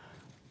it.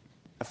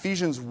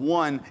 Ephesians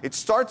 1, it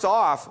starts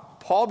off,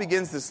 Paul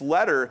begins this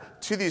letter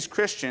to these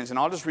Christians, and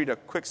I'll just read a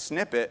quick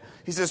snippet.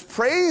 He says,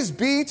 "Praise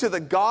be to the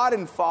God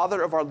and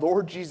Father of our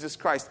Lord Jesus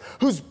Christ,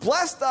 who's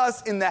blessed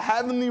us in the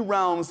heavenly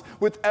realms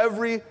with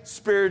every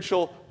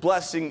spiritual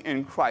blessing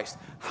in Christ."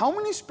 How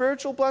many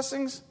spiritual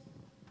blessings?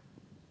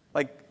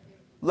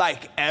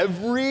 Like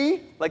everyone?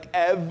 Like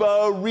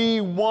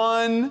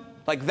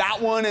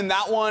that one and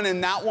that one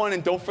and that one,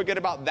 and don't forget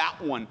about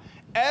that one.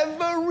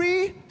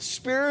 Every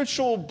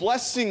spiritual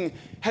blessing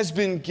has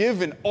been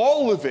given,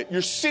 all of it.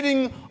 You're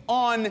sitting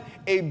on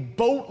a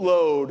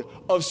boatload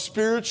of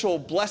spiritual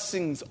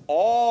blessings,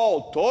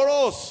 all,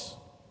 todos.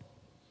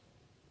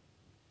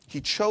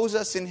 He chose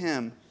us in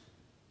him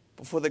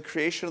before the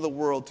creation of the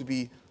world to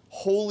be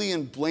holy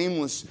and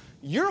blameless.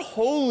 You're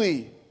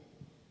holy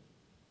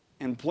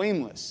and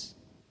blameless.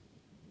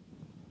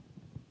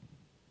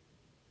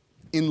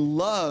 In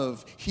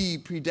love, he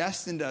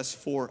predestined us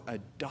for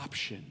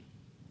adoption.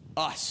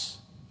 Us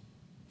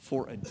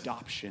for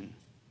adoption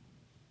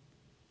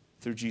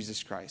through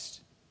Jesus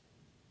Christ.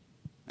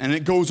 And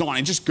it goes on,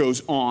 it just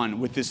goes on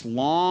with this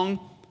long,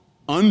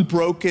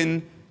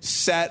 unbroken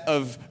set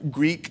of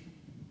Greek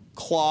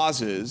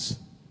clauses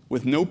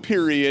with no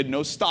period,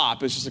 no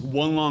stop. It's just like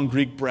one long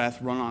Greek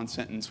breath, run-on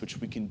sentence, which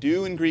we can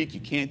do in Greek,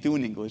 you can't do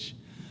in English,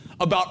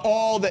 about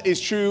all that is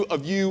true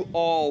of you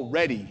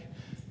already.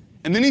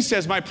 And then he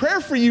says, my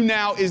prayer for you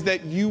now is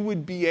that you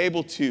would be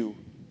able to,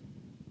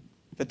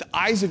 that the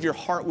eyes of your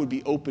heart would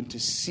be open to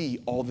see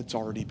all that's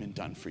already been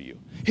done for you.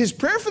 His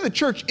prayer for the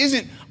church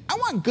isn't, I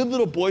want good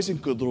little boys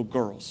and good little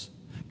girls.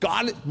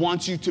 God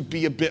wants you to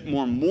be a bit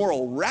more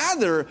moral.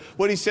 Rather,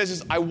 what he says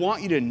is, I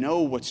want you to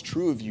know what's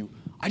true of you.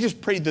 I just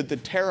pray that the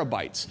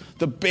terabytes,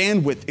 the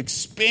bandwidth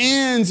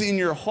expands in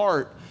your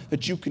heart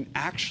that you can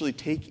actually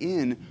take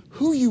in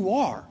who you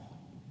are.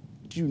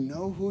 Do you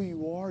know who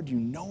you are? Do you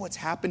know what's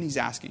happened? He's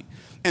asking.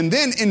 And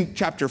then in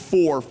chapter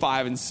 4,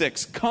 5, and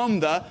 6 come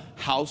the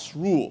house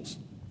rules.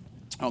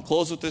 I'll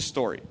close with this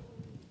story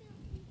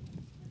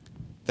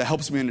that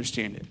helps me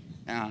understand it.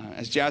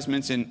 As Jazz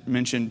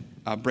mentioned,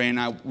 Bray and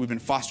I, we've been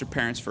foster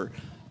parents for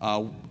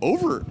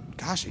over,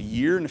 a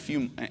year and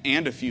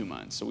a few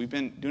months. So we've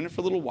been doing it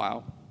for a little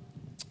while.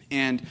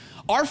 And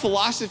our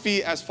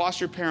philosophy as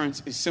foster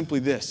parents is simply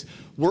this.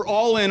 We're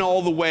all in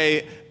all the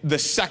way the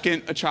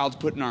second a child's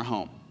put in our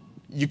home.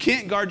 You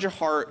can't guard your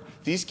heart.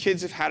 These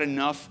kids have had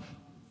enough.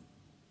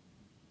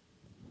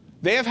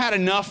 They have had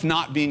enough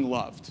not being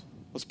loved.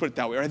 Let's put it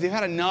that way. Or they've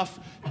had enough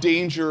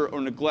danger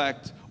or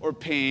neglect or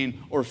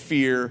pain or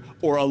fear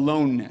or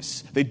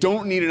aloneness. They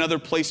don't need another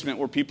placement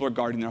where people are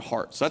guarding their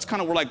heart. So that's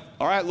kind of, we're like,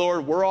 all right,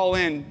 Lord, we're all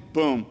in.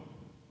 Boom.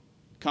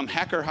 Come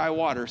heck or high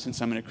water,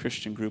 since I'm in a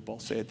Christian group, I'll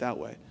say it that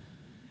way.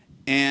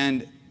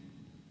 And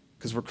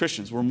because we're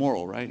Christians, we're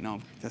moral, right?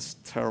 No, that's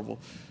terrible.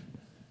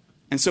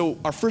 And so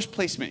our first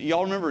placement,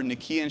 y'all remember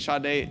Nakia and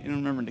Sade? You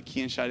don't remember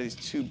Nakia and Sade, these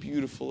two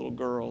beautiful little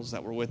girls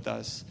that were with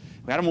us.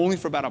 We had them only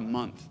for about a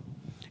month.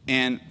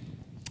 And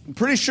I'm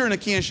pretty sure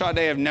Nakia and Sade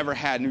have never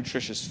had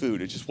nutritious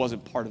food. It just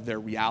wasn't part of their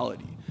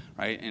reality,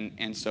 right?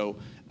 And so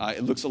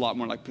it looks a lot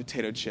more like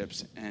potato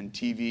chips and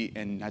TV,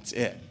 and that's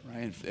it,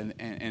 right?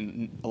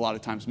 And a lot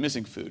of times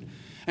missing food.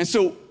 And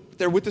so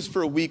they're with us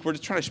for a week. We're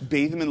just trying to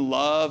bathe them in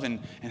love and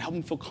help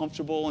them feel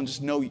comfortable and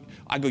just know.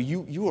 I go,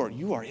 you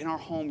are in our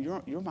home.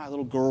 You're my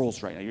little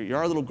girls right now. You're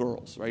our little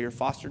girls, right? You're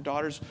foster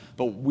daughters,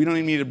 but we don't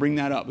even need to bring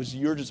that up.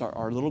 You're just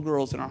our little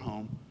girls in our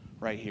home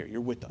right here.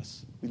 You're with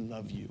us. We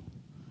love you.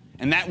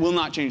 And that will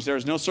not change. There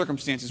is no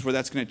circumstances where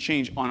that's going to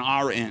change on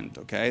our end,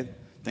 okay?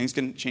 Things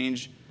can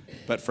change,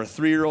 but for a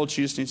 3-year-old,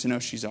 she just needs to know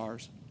she's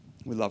ours.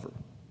 We love her.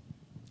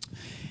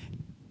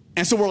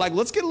 And so we're like,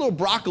 let's get a little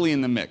broccoli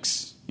in the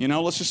mix.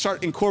 Let's just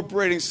start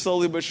incorporating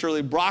slowly but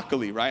surely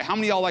broccoli, right? How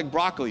many of y'all like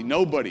broccoli?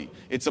 Nobody.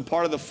 It's a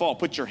part of the fall.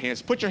 Put your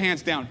hands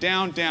down,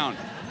 down.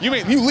 You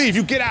leave.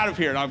 You get out of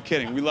here. No, I'm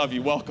kidding. We love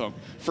you. Welcome.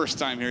 First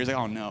time here. He's like,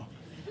 oh, no.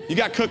 You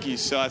got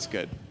cookies, so that's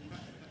good.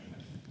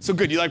 So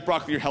good, you like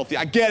broccoli, you're healthy.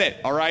 I get it,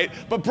 all right?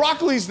 But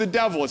broccoli's the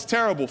devil. It's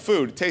terrible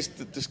food. It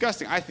tastes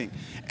disgusting, I think.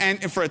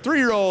 And for a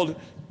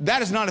 3-year-old,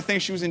 that is not a thing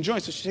she was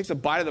enjoying. So she takes a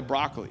bite of the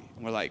broccoli.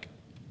 And we're like,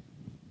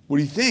 what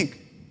do you think?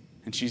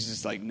 And she's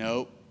just like,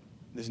 no,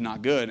 this is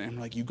not good. And I'm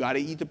like, you got to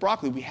eat the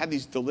broccoli. We had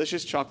these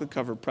delicious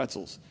chocolate-covered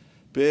pretzels.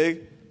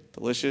 Big,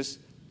 delicious,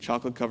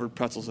 chocolate-covered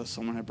pretzels that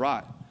someone had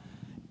brought.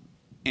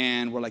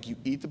 And we're like, you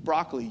eat the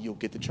broccoli, you'll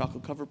get the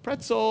chocolate-covered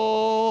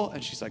pretzel.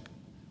 And she's like,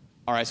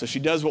 all right, so she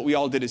does what we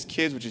all did as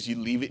kids, which is you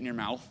leave it in your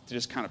mouth to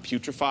just kind of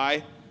putrefy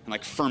and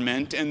like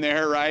ferment in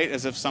there, right?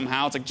 As if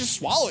somehow it's like, just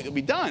swallow it, it'll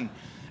be done.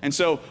 And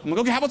so I'm like,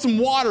 okay, how about some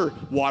water?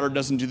 Water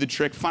doesn't do the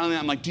trick. Finally,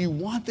 I'm like, do you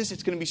want this?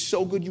 It's going to be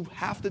so good, you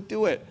have to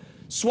do it.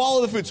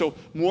 Swallow the food. So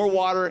more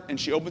water, and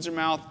she opens her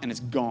mouth, and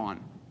it's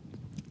gone.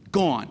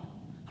 Gone.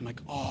 I'm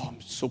like, oh,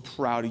 I'm so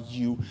proud of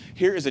you.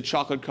 Here is a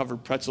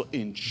chocolate-covered pretzel.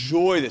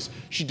 Enjoy this.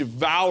 She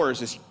devours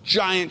this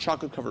giant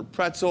chocolate-covered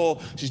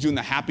pretzel. She's doing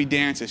the happy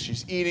dance as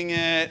she's eating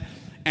it.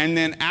 And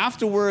then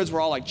afterwards, we're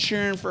all like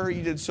cheering for her.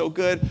 You did so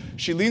good.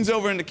 She leans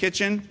over in the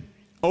kitchen,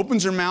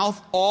 opens her mouth.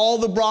 All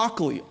the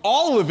broccoli,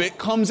 all of it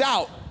comes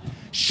out.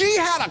 She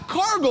had a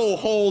cargo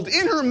hold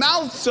in her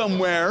mouth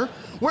somewhere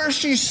where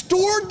she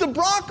stored the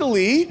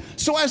broccoli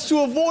so as to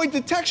avoid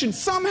detection.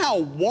 Somehow,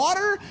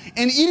 water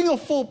and eating a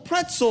full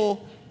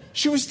pretzel,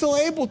 she was still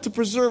able to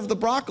preserve the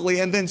broccoli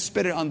and then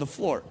spit it on the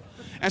floor.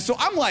 And so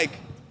I'm like,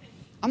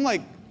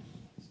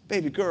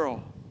 baby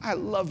girl, I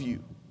love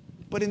you.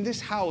 But in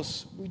this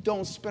house, we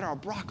don't spit our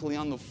broccoli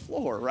on the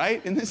floor,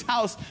 right? In this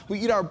house, we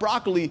eat our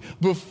broccoli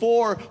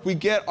before we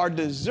get our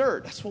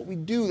dessert. That's what we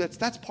do.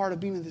 That's part of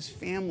being in this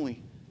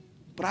family.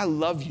 But I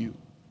love you.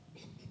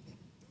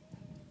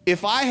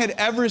 If I had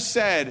ever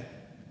said,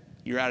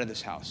 you're out of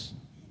this house,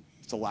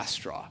 it's the last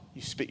straw.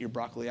 You spit your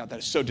broccoli out. That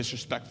is so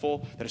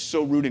disrespectful. That is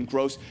so rude and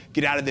gross.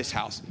 Get out of this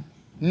house.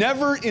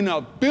 Never in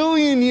a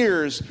billion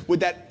years would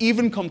that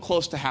even come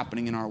close to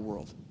happening in our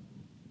world.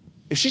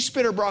 If she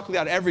spit her broccoli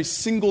out every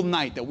single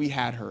night that we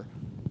had her,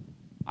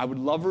 I would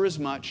love her as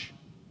much.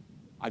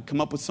 I'd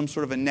come up with some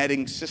sort of a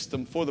netting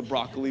system for the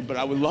broccoli, but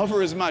I would love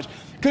her as much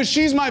because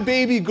she's my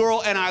baby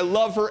girl and I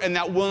love her and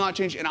that will not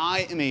change. And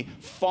I am a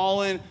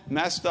fallen,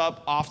 messed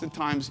up,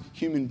 oftentimes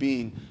human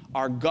being.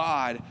 Our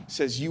God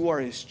says you are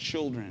his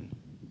children.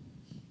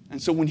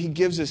 And so when he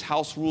gives us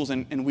house rules,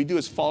 and we do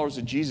as followers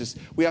of Jesus,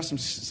 we have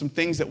some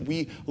things that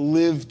we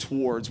live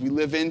towards, we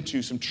live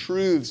into, some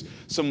truths,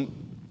 some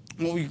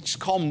what we just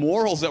call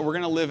morals that we're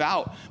going to live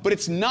out. But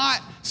it's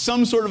not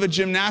some sort of a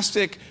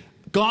gymnastic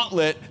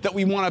gauntlet that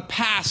we want to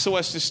pass so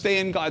as to stay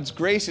in God's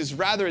graces.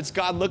 Rather, it's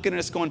God looking at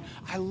us going,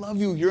 I love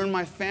you, you're in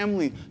my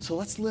family, so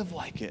let's live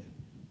like it.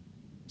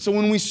 So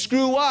when we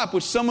screw up,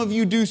 which some of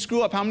you do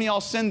screw up, how many of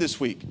y'all sinned this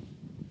week?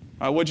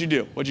 What'd you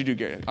do,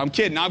 Gary? I'm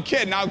kidding.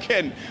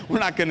 We're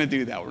not going to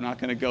do that. We're not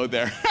going to go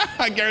there.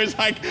 Gary's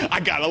like, I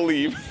got to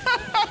leave.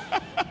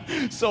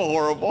 So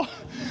horrible.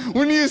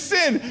 When you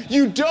sin,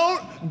 you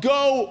don't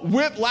go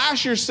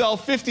whiplash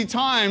yourself 50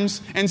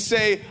 times and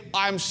say,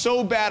 I'm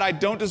so bad, I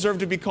don't deserve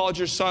to be called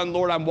your son.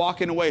 Lord, I'm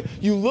walking away.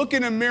 You look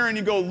in a mirror and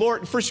you go,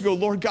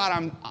 Lord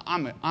God,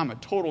 I'm a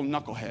total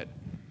knucklehead.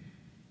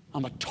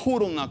 I'm a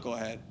total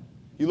knucklehead.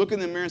 You look in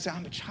the mirror and say,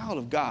 I'm a child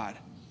of God.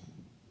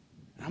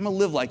 And I'm going to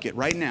live like it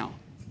right now.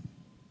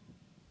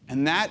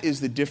 And that is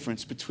the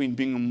difference between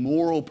being a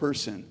moral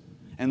person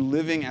and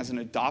living as an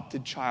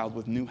adopted child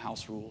with new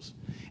house rules.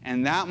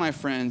 And that, my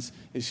friends,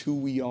 is who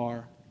we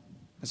are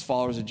as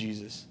followers of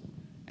Jesus.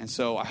 And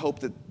so I hope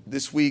that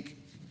this week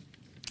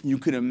you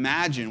could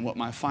imagine what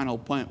my final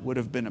point would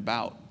have been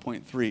about,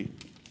 point 3.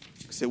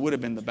 Because it would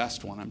have been the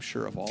best one, I'm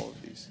sure, of all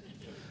of these.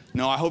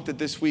 No, I hope that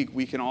this week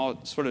we can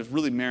all sort of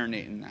really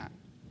marinate in that.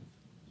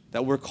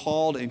 That we're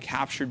called and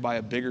captured by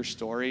a bigger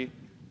story,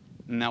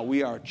 and that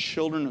we are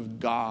children of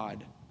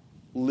God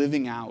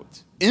living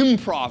out,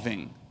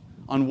 improving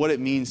on what it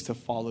means to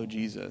follow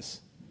Jesus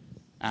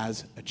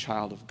as a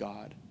child of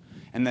God.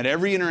 And that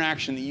every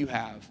interaction that you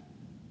have,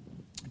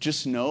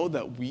 just know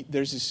that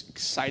there's this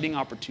exciting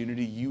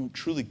opportunity you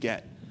truly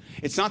get.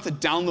 It's not to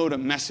download a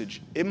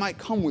message. It might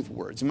come with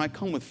words. It might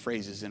come with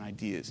phrases and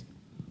ideas.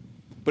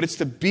 But it's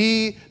to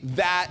be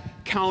that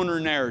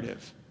counter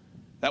narrative.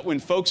 That when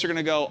folks are going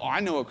to go, I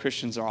know what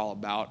Christians are all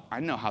about.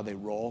 I know how they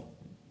roll.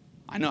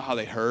 I know how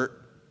they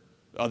hurt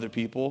other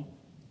people.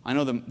 I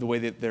know the way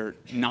that they're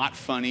not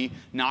funny,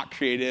 not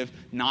creative,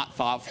 not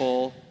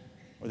thoughtful,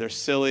 or they're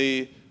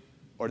silly,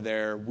 or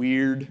they're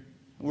weird.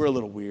 We're a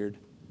little weird.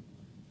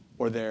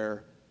 Or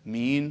they're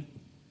mean.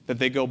 That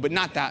they go, but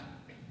not that.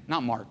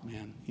 Not Mark,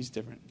 man. He's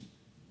different.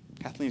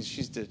 Kathleen,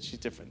 she's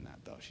different than that,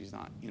 though. She's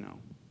not,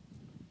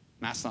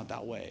 Matt's not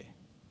that way.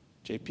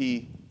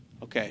 JP,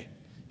 okay,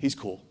 he's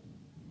cool.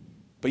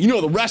 But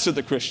the rest of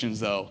the Christians,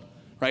 though,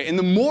 right? And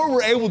the more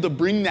we're able to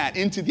bring that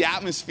into the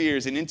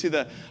atmospheres and into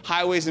the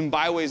highways and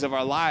byways of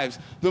our lives,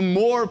 the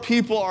more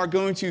people are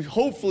going to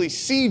hopefully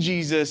see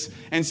Jesus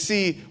and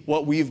see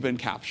what we've been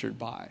captured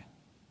by.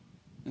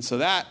 And so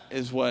that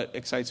is what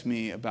excites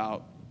me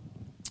about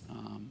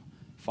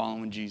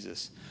following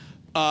Jesus.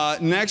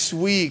 Next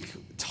week,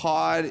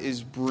 Todd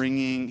is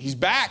he's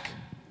back.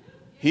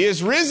 He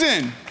is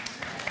risen.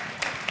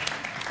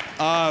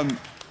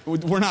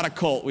 We're not a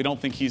cult. We don't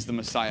think he's the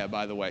Messiah,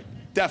 by the way.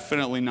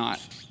 Definitely not.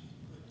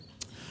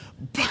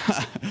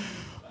 But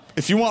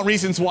if you want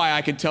reasons why,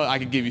 I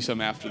could give you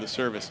some after the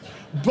service.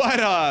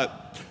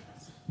 But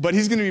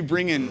he's going to be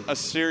bringing a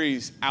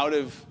series out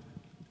of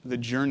the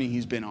journey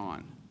he's been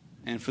on.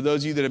 And for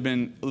those of you that have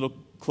been a little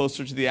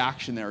closer to the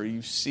action there, or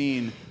you've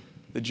seen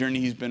the journey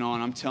he's been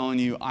on, I'm telling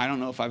you, I don't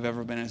know if I've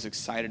ever been as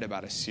excited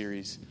about a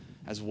series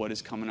as what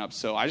is coming up.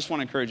 So I just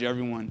want to encourage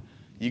everyone.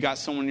 You got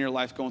someone in your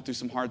life going through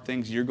some hard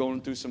things. You're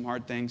going through some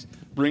hard things.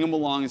 Bring them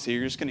along and say,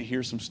 you're just going to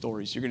hear some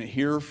stories. You're going to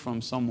hear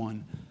from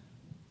someone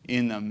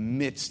in the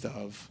midst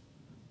of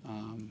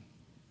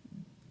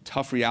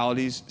tough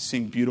realities,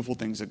 seeing beautiful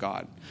things of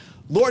God.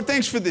 Lord,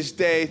 thanks for this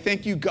day.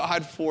 Thank you,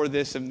 God, for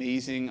this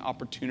amazing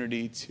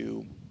opportunity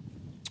to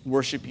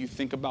worship you.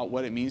 Think about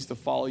what it means to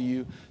follow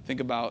you. Think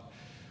about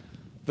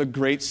the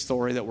great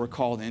story that we're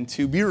called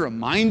into. Be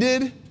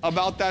reminded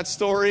about that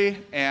story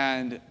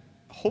and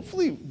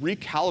hopefully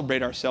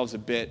recalibrate ourselves a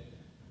bit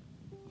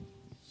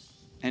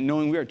and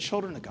knowing we are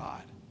children of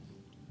God.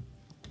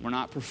 We're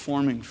not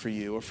performing for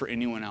you or for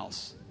anyone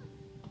else.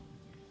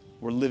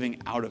 We're living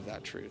out of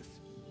that truth.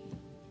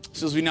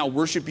 So as we now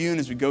worship you and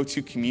as we go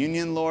to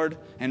communion, Lord,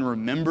 and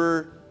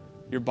remember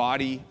your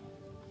body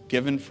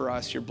given for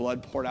us, your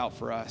blood poured out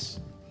for us,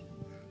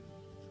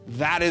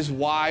 that is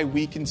why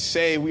we can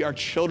say we are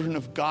children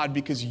of God,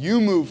 because you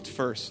moved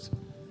first.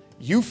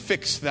 You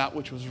fixed that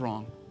which was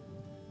wrong.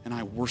 And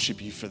I worship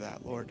you for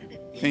that, Lord.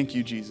 Thank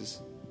you, Jesus.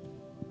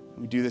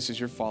 We do this as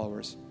your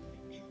followers,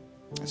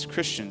 as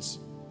Christians,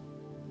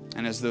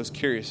 and as those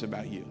curious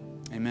about you.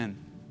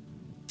 Amen.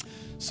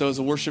 So as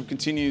the worship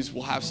continues,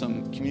 we'll have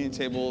some communion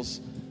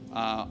tables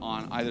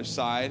on either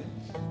side.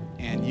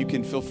 And you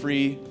can feel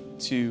free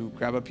to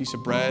grab a piece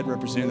of bread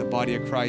representing the body of Christ.